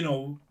 you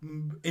know,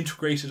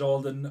 integrated all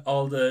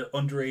the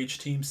underage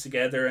teams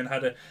together and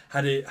had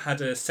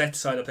a set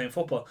style of playing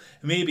football.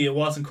 Maybe it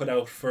wasn't cut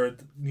out for,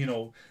 you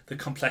know, the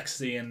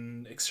complexity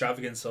and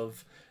extravagance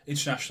of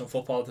international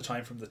football at the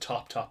time from the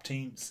top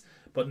teams.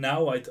 But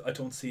now I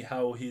don't see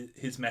how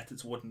his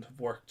methods wouldn't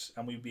have worked,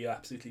 and we'd be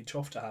absolutely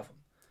chuffed to have him.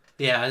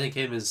 Yeah, I think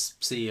him as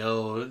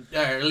CEO, or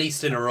at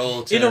least in a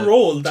role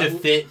to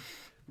fit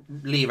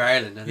leave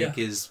Ireland, I think,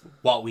 is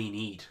what we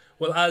need.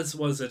 Well, as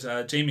was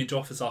it, Damien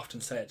Duff has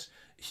often said,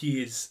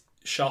 he is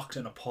shocked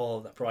and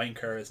appalled that Brian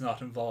Kerr is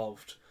not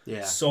involved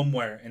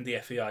somewhere in the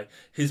FAI.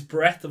 His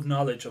breadth of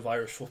knowledge of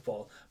Irish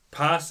football,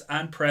 past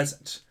and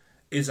present,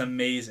 is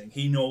amazing.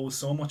 He knows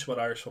so much about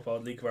Irish football,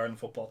 League of Ireland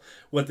football.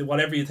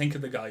 Whatever you think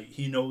of the guy,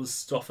 he knows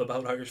stuff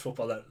about Irish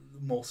football that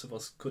most of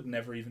us could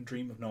never even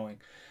dream of knowing.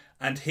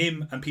 And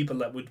him and people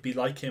that would be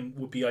like him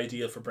would be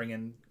ideal for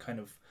bringing kind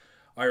of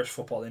Irish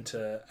football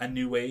into a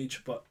new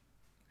age. But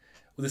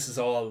this is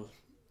all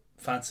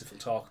fanciful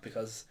talk,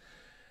 because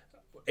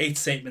 8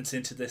 statements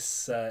into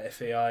this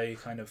FAI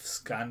kind of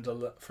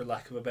scandal, for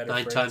lack of a better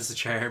phrase. 9 times the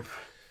charm.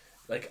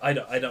 Like, I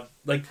don't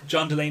like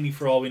John Delaney,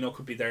 for all we know,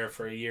 could be there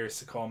for years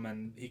to come,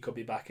 and he could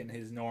be back in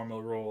his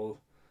normal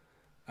role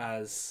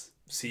as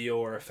CEO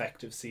or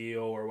effective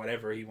CEO or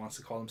whatever he wants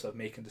to call himself,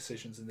 making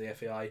decisions in the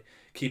FAI,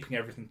 keeping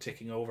everything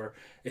ticking over.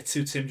 It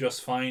suits him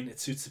just fine. It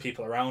suits the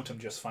people around him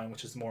just fine,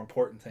 which is the more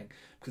important thing,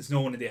 because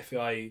no one in the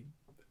FAI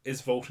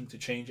is voting to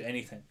change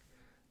anything.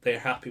 They're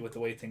happy with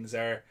the way things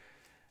are,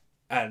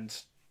 and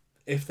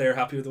if they're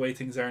happy with the way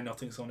things are,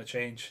 nothing's going to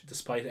change,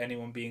 despite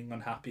anyone being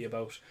unhappy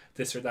about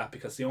this or that,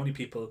 because the only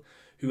people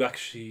who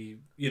actually,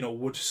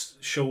 would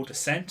show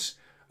dissent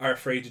are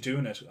afraid of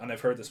doing it. And I've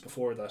heard this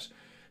before, that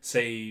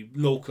say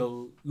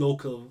local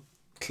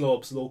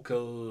clubs,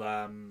 local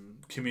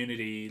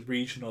community,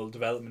 regional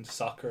development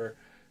soccer,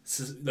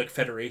 like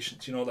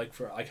federations,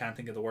 I can't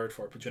think of the word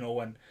for it, but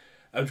when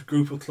a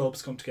group of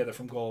clubs come together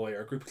from Galway,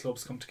 or a group of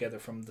clubs come together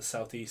from the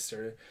southeast,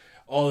 or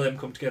all of them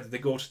come together, they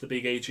go to the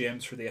big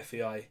AGMs for the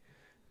FAI,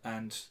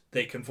 and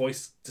they can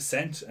voice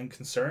dissent and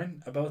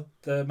concern about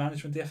the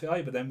management of the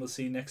FAI, but then we'll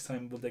see next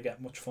time, will they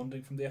get much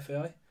funding from the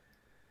FAI?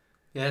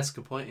 Yeah, that's a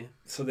good point, yeah.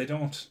 So they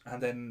don't,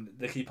 and then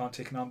they keep on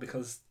ticking on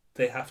because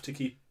they have to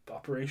keep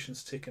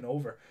operations ticking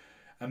over.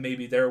 And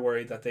maybe they're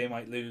worried that they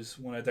might lose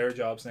one of their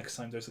jobs next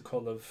time there's a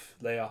cull of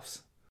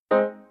layoffs.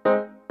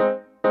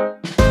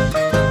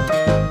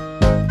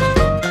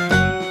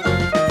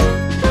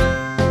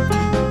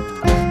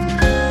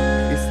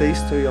 It's the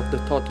history of the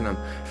Tottenham.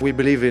 We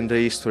believe in the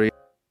history.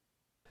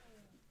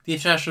 The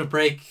international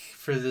break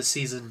for the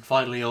season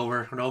finally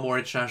over. No more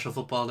international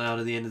football now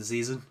to the end of the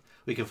season.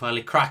 We can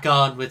finally crack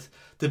on with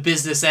the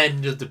business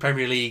end of the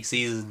Premier League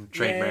season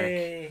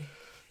trademark.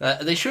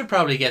 They should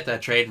probably get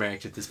that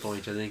trademarked at this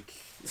point, I think.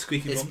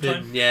 Squeaky bum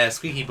time? Yeah,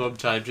 squeaky bum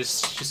time.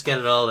 Just get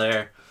it all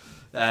there.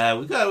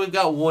 We've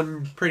got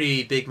one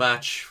pretty big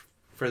match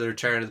for the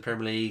return of the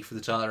Premier League, for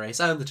the title race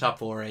and the top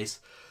 4 race,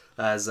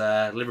 as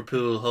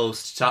Liverpool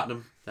host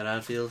Tottenham at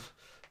Anfield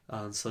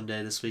on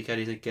Sunday this week. How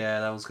do you think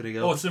that one's going to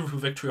go? Oh, it's Liverpool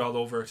victory all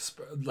over.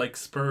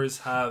 Spurs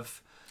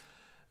have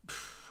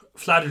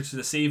flattered to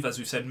deceive, as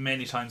we've said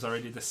many times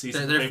already this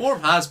season. Their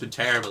form has been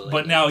terrible.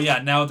 But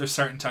now they're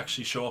starting to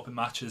actually show up in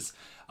matches.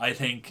 I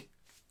think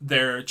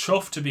they're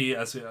chuffed to be,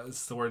 as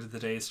the word of the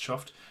day is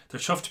chuffed, they're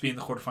chuffed to be in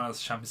the quarterfinals of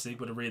the Champions League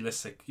with a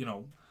realistic,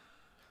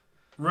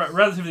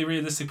 relatively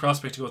realistic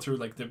prospect to go through.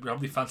 Like, they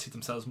probably fancy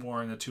themselves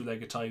more in a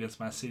 2-legged tie against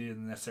Man City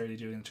than necessarily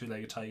doing a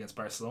 2-legged tie against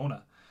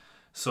Barcelona.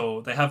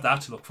 So they have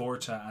that to look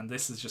forward to, and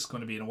this is just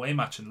going to be an away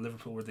match in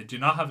Liverpool, where they do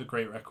not have a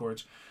great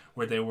record,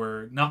 where they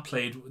were not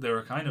played, they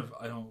were kind of,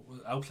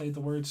 outplayed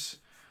the words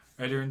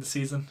earlier in the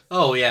season.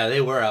 Oh yeah, they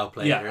were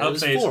outplayed. Yeah,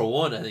 outplayed. It was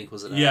 4-1, I think,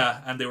 was it?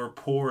 Yeah, and they were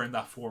poor in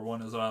that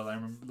 4-1 as well. I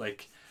remember,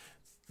 like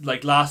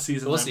last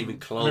season, it wasn't even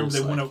close. I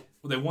remember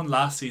they won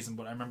last season,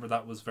 but I remember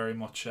that was very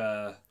much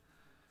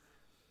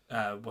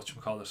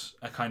whatchamacallit,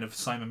 a kind of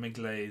Simon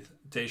Mignolet,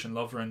 Dejan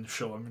Lovren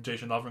show. I remember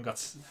Dejan Lovren got...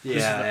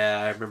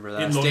 I remember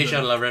that.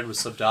 Dejan Lovren was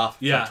subbed off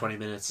for 20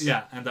 minutes.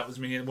 Yeah, and that was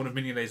one of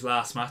Mignolet's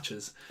last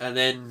matches. And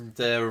then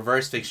the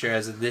reverse fixture,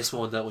 as in this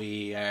one that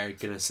we are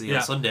going to see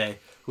on Sunday,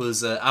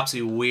 was an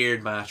absolutely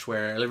weird match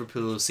where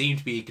Liverpool seemed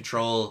to be in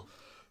control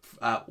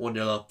at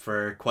 1-0 up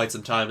for quite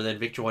some time, and then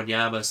Victor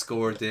Wanyama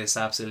scored this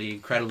absolutely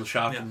incredible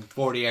shot from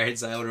 40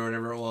 yards out or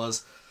whatever it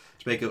was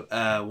to make it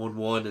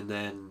 1-1, and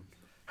then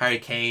Harry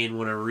Kane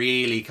won a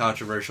really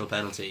controversial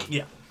penalty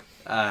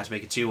to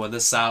make it 2-1.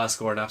 This Salah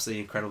scored an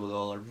absolutely incredible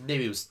goal, or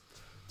maybe it was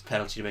the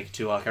penalty to make it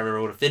 2-2. I can't remember.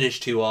 It would have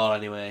finished 2-2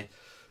 anyway.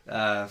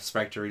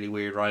 Sparked a really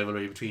weird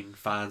rivalry between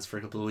fans for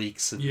a couple of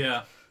weeks, and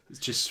it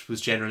just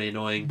was generally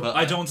annoying. But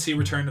I don't see a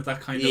return of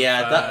that kind of...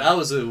 Yeah, that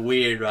was a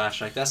weird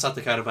match. Like, that's not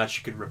the kind of match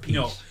you can repeat.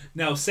 No.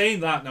 Now, saying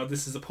that,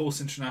 this is a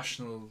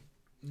post-international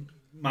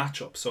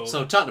matchup, so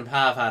Tottenham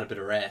have had a bit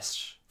of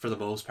rest for the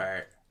most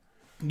part.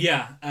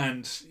 Yeah,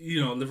 and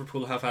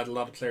Liverpool have had a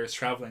lot of players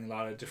travelling a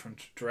lot of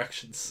different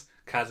directions.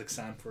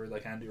 Kazakhstan for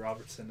Andy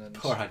Robertson and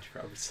poor Andy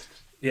Robertson.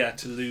 Yeah,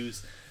 to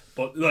lose,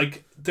 but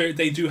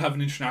they do have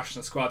an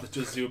international squad that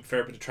does do a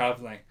fair bit of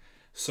travelling,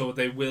 so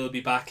they will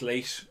be back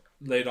late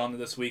on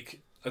this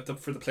week.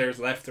 For the players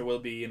left, there will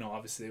be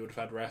obviously they would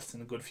have had rest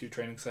and a good few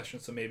training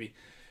sessions, so maybe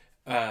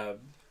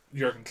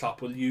Jurgen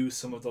Klopp will use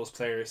some of those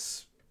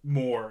players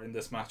more in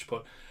this match,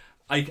 but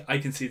I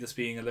can see this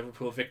being a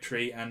Liverpool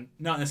victory, and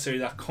not necessarily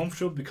that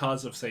comfortable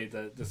because of, say,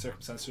 the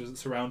circumstances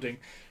surrounding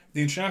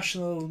the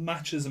international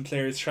matches and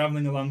players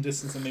travelling a long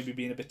distance and maybe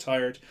being a bit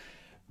tired.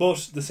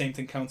 But the same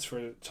thing counts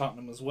for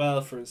Tottenham as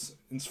well,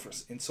 in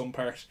some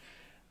part.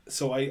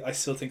 So I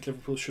still think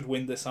Liverpool should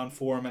win this on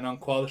form and on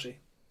quality.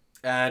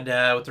 And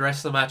with the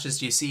rest of the matches,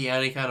 do you see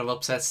any kind of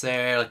upsets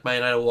there? Like Man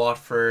United,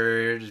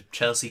 Watford,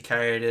 Chelsea,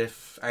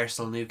 Cardiff,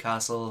 Arsenal,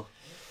 Newcastle?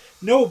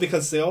 No,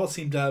 because they all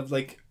seem to have,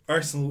 like,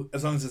 Arsenal,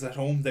 as long as it's at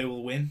home, they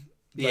will win.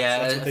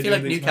 That's I feel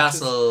like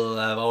Newcastle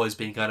have always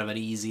been kind of an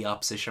easy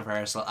opposition for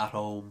Arsenal at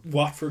home.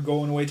 Watford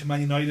going away to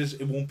Man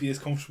United, it won't be as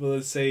comfortable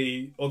as,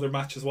 say, other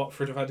matches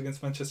Watford have had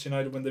against Manchester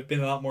United when they've been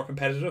a lot more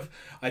competitive.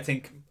 I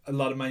think a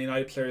lot of Man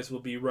United players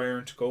will be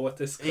raring to go at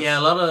this. Yeah,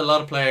 a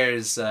lot of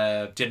players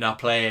did not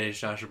play at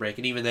international break,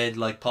 and even then,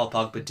 like Paul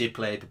Pogba did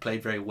play, but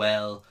played very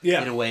well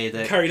in a way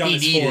that carried on he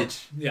his needed.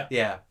 Form.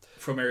 Yeah.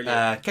 From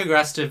earlier.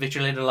 Congrats to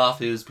Victor Lindelof,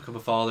 who's become a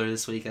father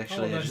this week,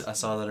 actually. Nice. I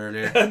saw that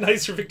earlier.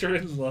 Nice for Victor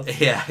Lindelof.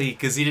 Yeah,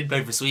 because he didn't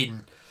play for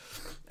Sweden.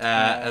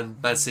 And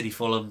Man City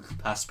Fulham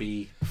has to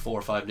be 4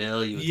 or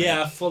 5-0.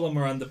 Yeah, Fulham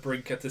are on the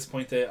brink at this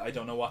point. I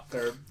don't know what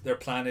their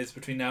plan is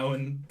between now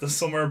and the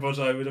summer, but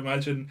I would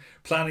imagine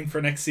planning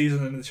for next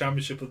season in the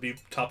Championship will be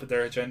top of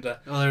their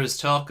agenda. Well, there was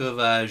talk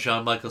of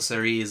Jean-Michel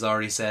Seri has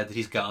already said that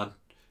he's gone.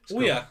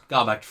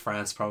 Gone back to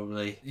France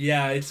probably.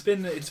 Yeah, it's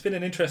been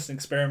an interesting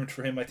experiment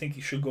for him. I think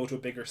he should go to a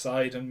bigger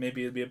side, and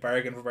maybe it'll be a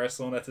bargain for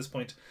Barcelona at this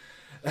point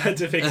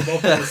to pick him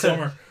up in the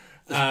summer.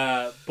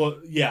 But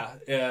yeah,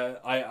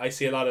 I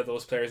see a lot of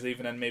those players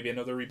leaving, and maybe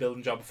another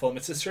rebuilding job at Fulham.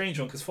 It's a strange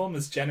one because Fulham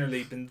has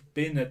generally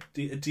been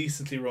a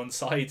decently run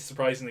side,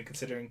 surprisingly,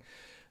 considering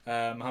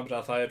Mohamed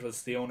Al Fayed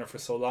was the owner for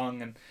so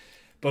long,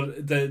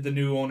 but the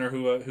new owner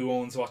who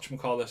owns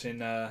whatchamacallit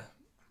in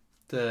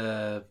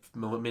the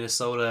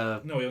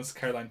Minnesota. No, he owns the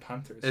Carolina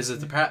Panthers. Is it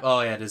the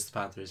Oh yeah, it is the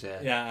Panthers. Yeah.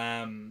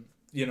 Yeah.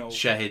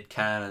 Shahid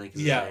Khan, I think.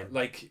 Is his name.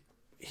 Like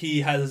he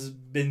has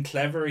been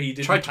clever. He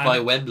did tried to buy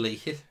Wembley.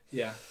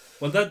 Yeah.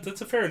 Well, that's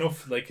a fair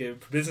enough. Like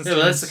business. Yeah,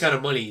 well, that's the kind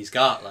of money he's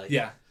got. Like.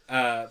 Yeah.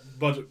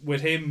 But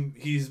with him,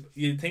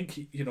 you'd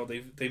think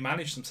they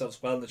managed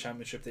themselves well in the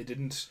Championship. They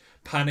didn't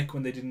panic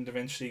when they didn't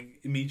eventually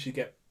immediately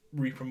get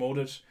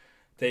re-promoted.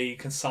 They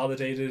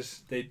consolidated.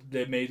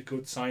 They made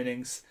good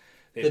signings.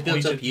 They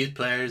built up youth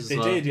players. They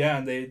did, yeah,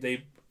 and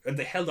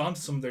they held on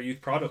to some of their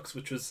youth products,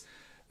 which was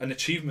an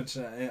achievement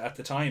at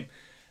the time.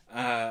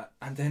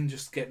 And then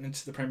just getting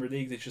into the Premier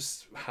League, they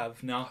just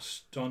have not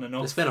done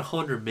enough. They spent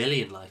 100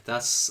 million, like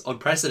that's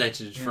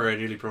unprecedented for a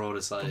newly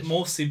promoted side. But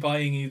mostly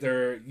buying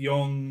either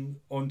young,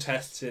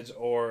 untested,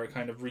 or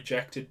kind of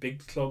rejected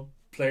big club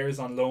players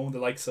on loan, the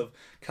likes of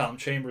Callum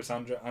Chambers,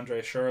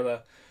 Andrea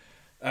Schürrle.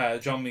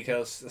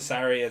 Jean-Michel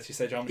Seri, as you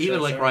said,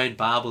 even like Ryan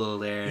Babel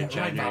there in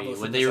January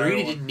when they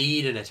really didn't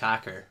need an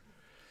attacker,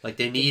 like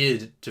they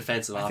needed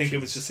defensive options. I think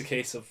it was just a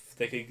case of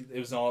it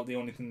was the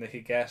only thing they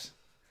could get,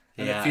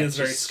 and it feels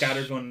very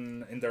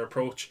scattergun in their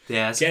approach.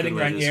 Yeah, getting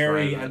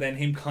Ranieri and then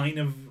him kind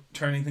of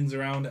turning things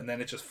around and then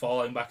it just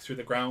falling back through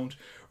the ground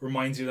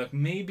reminds you that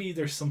maybe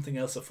there's something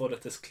else afoot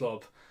at this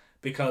club,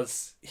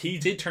 because he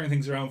did turn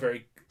things around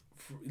very,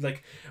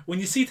 like when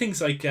you see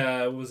things like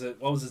what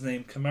was his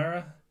name,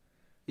 Kamara.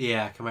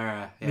 Yeah,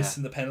 Kamara. Yeah.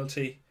 Missing the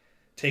penalty,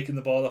 taking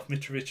the ball off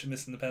Mitrovic and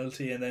missing the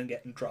penalty, and then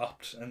getting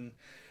dropped, and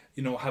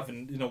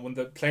having when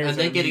the players and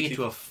then getting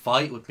into a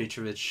fight with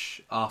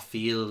Mitrovic off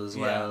field as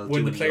well.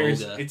 When doing the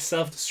players, yoga. It's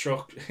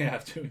self-destruct.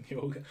 Yeah, doing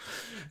yoga.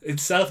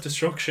 It's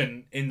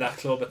self-destruction in that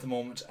club at the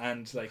moment,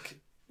 and like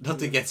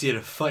nothing gets you in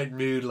a fight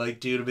mood like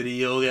doing a bit of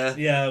yoga.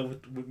 Yeah,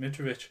 with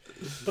Mitrovic,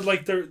 but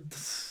like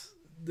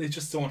they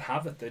just don't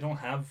have it. They don't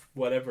have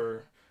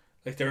whatever.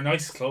 Like they're a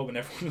nice club and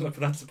everyone,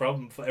 but that's the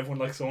problem. Everyone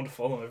likes going to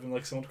Fulham. Everyone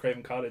likes going to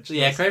Craven Cottage.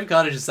 Yeah, Craven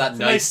Cottage is that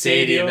nice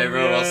stadium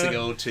everyone wants to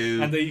go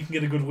to, and then you can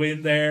get a good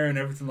win there and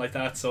everything like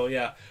that. So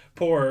yeah,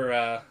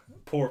 poor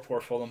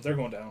Fulham. They're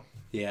going down.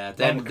 Yeah,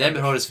 them and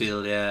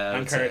Huddersfield. Yeah,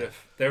 and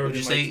Cardiff. Would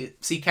you say?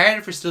 See,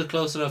 Cardiff are still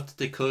close enough that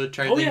they could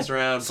turn things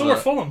around. So are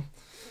Fulham.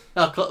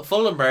 No,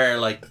 Fulham are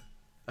like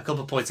a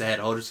couple of points ahead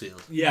of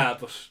Huddersfield. Yeah,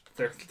 but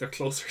they're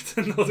closer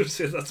than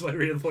Huddersfield. That's my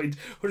real point.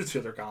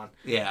 Huddersfield are gone.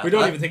 Yeah, we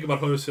don't even think about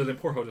Huddersfield and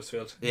poor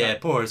Huddersfield. Yeah,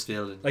 poor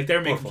Huddersfield. Like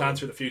they're making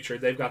plans for the future.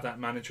 They've got that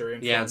manager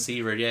in. Yeah, and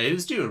Seaward. Yeah, he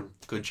was doing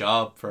a good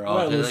job for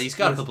all. He's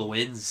got a couple of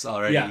wins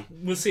already. Yeah,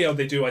 we'll see how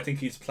they do. I think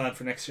he's planned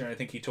for next year, and I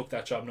think he took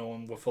that job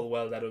knowing full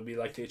well that it would be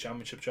likely a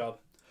Championship job.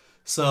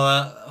 So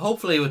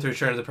hopefully with the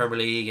return of the Premier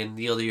League and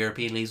the other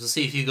European leagues, we'll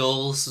see a few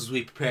goals as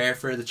we prepare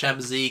for the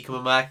Champions League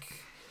coming back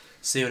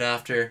soon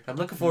after. I'm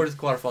looking forward to the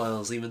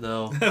quarterfinals, even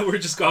though we're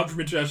just gone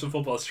from international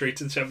football straight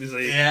to the Champions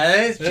League.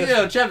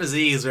 Yeah, Champions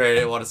League is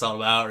what it's all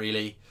about,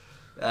 really.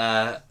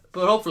 But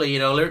hopefully,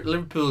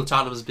 Liverpool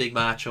Tottenham's a big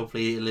match.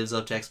 Hopefully, it lives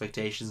up to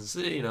expectations.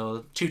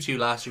 2-2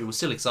 last year was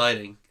still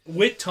exciting.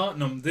 With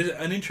Tottenham,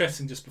 an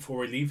interesting just before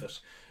we leave it.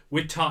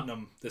 With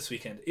Tottenham this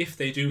weekend, if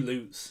they do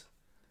lose,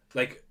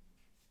 like,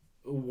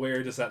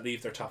 where does that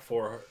leave their top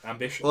four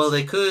ambitions? Well,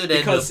 they could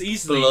end up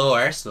below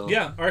Arsenal.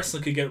 Yeah,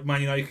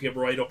 Man United could get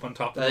right up on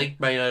top of them. I think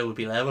Man United would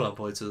be level on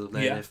points with them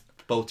then if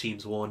both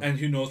teams won. And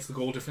who knows the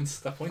goal difference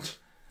at that point?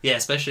 Yeah,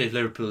 especially if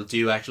Liverpool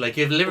do actually. Like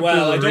if Liverpool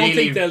Well, I don't really...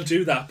 think they'll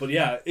do that, but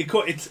yeah, it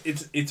could.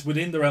 It's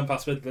within the realm of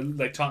possibility.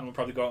 Like Tottenham will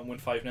probably go out and win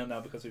 5-0 now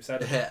because we've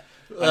said it. Yeah.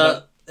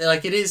 Well,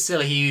 like it is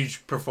still a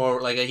huge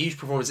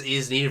performance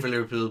is needed for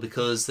Liverpool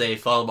because they've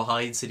fallen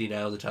behind City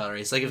now in the title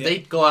race. Like if they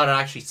go out and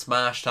actually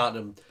smash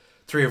Tottenham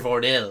 3 or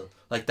 4-0,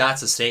 like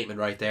that's a statement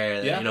right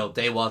there. That, you know,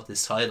 they want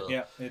this title.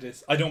 Yeah, it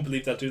is. I don't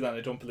believe they'll do that.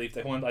 I don't believe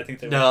they won. I think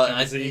they won. No,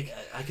 I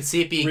can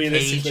see it being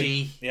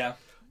cagey. Yeah.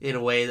 In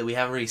a way that we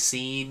haven't really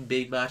seen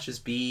big matches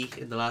be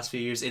in the last few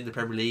years in the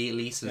Premier League, at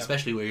least, and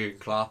especially with Jurgen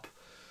Klopp.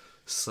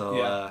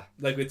 So,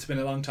 like it's been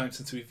a long time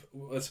since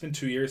it's been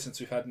 2 years since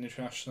we've had an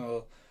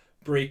international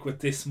break with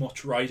this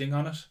much riding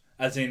on it.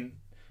 As in,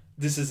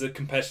 this is a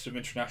competitive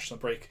international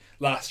break.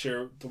 Last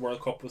year, the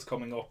World Cup was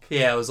coming up.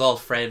 Yeah, it was all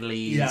friendly.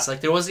 Yeah. It's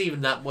like there wasn't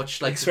even that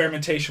much like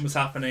experimentation was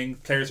happening.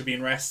 Players are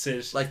being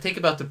rested. Like think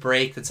about the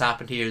break that's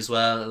happened here as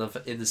well,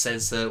 in the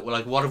sense that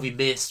like what have we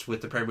missed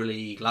with the Premier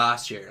League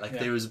last year? Like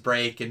there was a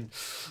break, and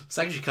it's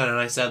actually kind of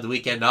nice to have the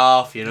weekend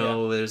off. You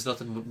know, there's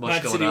nothing much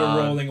Man going City on.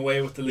 were rolling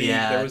away with the league.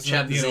 Yeah, there was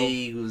Champions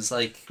League was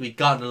like we'd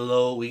gotten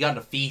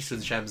a feast with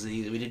the Champions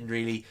League. We didn't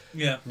really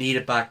need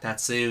it back that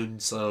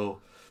soon, so.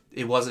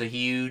 It wasn't a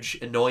huge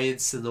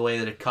annoyance in the way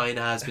that it kind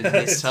of has been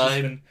this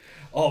time.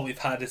 All we've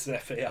had is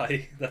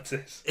FAI. That's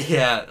it.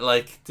 Yeah,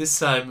 like this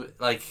time,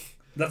 like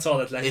that's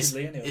all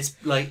allegedly anyway. It's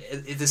like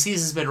the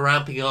season's been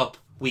ramping up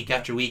week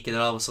after week, and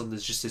then all of a sudden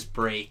there's just this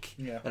break,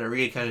 and it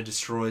really kind of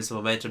destroys the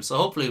momentum. So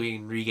hopefully we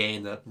can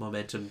regain that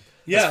momentum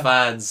as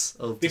fans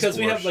of the because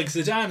sport. we have like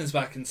Zidane is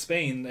back in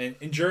Spain.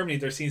 In Germany,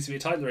 there seems to be a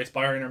title race.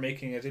 Bayern are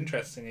making it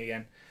interesting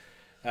again.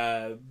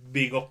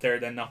 Being up there,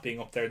 then not being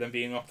up there, then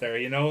being up there.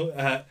 You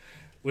know.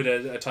 With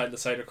a title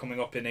decider coming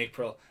up in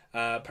April,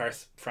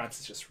 France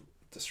is just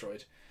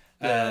destroyed.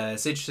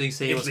 It's interesting to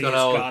see what's Italy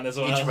going on gone as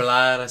well. Inter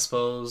Milan, I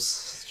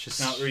suppose. Just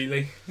not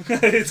really.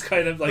 It's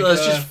kind of like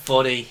it's just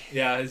funny.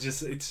 Yeah, it's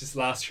just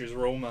last year's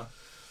Roma.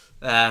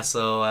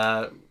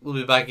 So we'll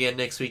be back again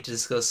next week to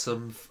discuss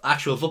some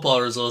actual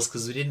football results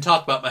because we didn't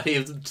talk about many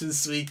of them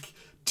this week.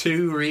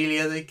 2 really,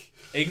 I think.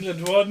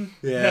 England won.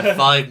 Yeah,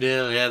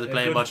 5-0. Yeah, they're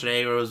playing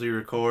Montenegro as we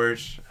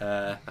record.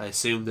 I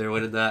assume they're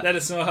winning that. Let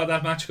us know how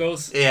that match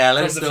goes. Yeah,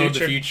 let us know in the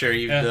future,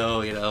 even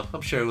though, you know,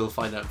 I'm sure we'll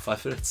find out in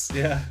 5 minutes.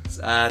 Yeah.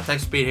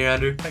 Thanks for being here,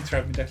 Andrew. Thanks for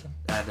having me, Declan.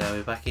 And we'll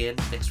be back again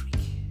next week.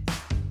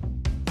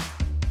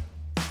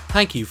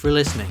 Thank you for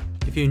listening.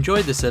 If you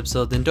enjoyed this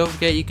episode, then don't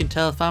forget you can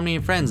tell family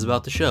and friends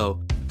about the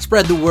show.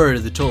 Spread the word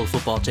of the Total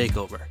Football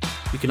Takeover.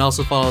 You can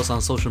also follow us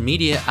on social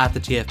media at the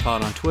TF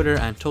Pod on Twitter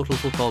and Total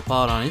Football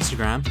Pod on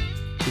Instagram.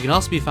 We can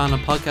also be found on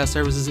podcast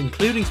services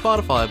including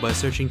Spotify by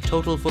searching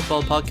Total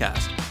Football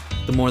Podcast.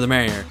 The more the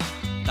merrier.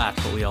 That's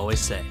what we always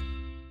say.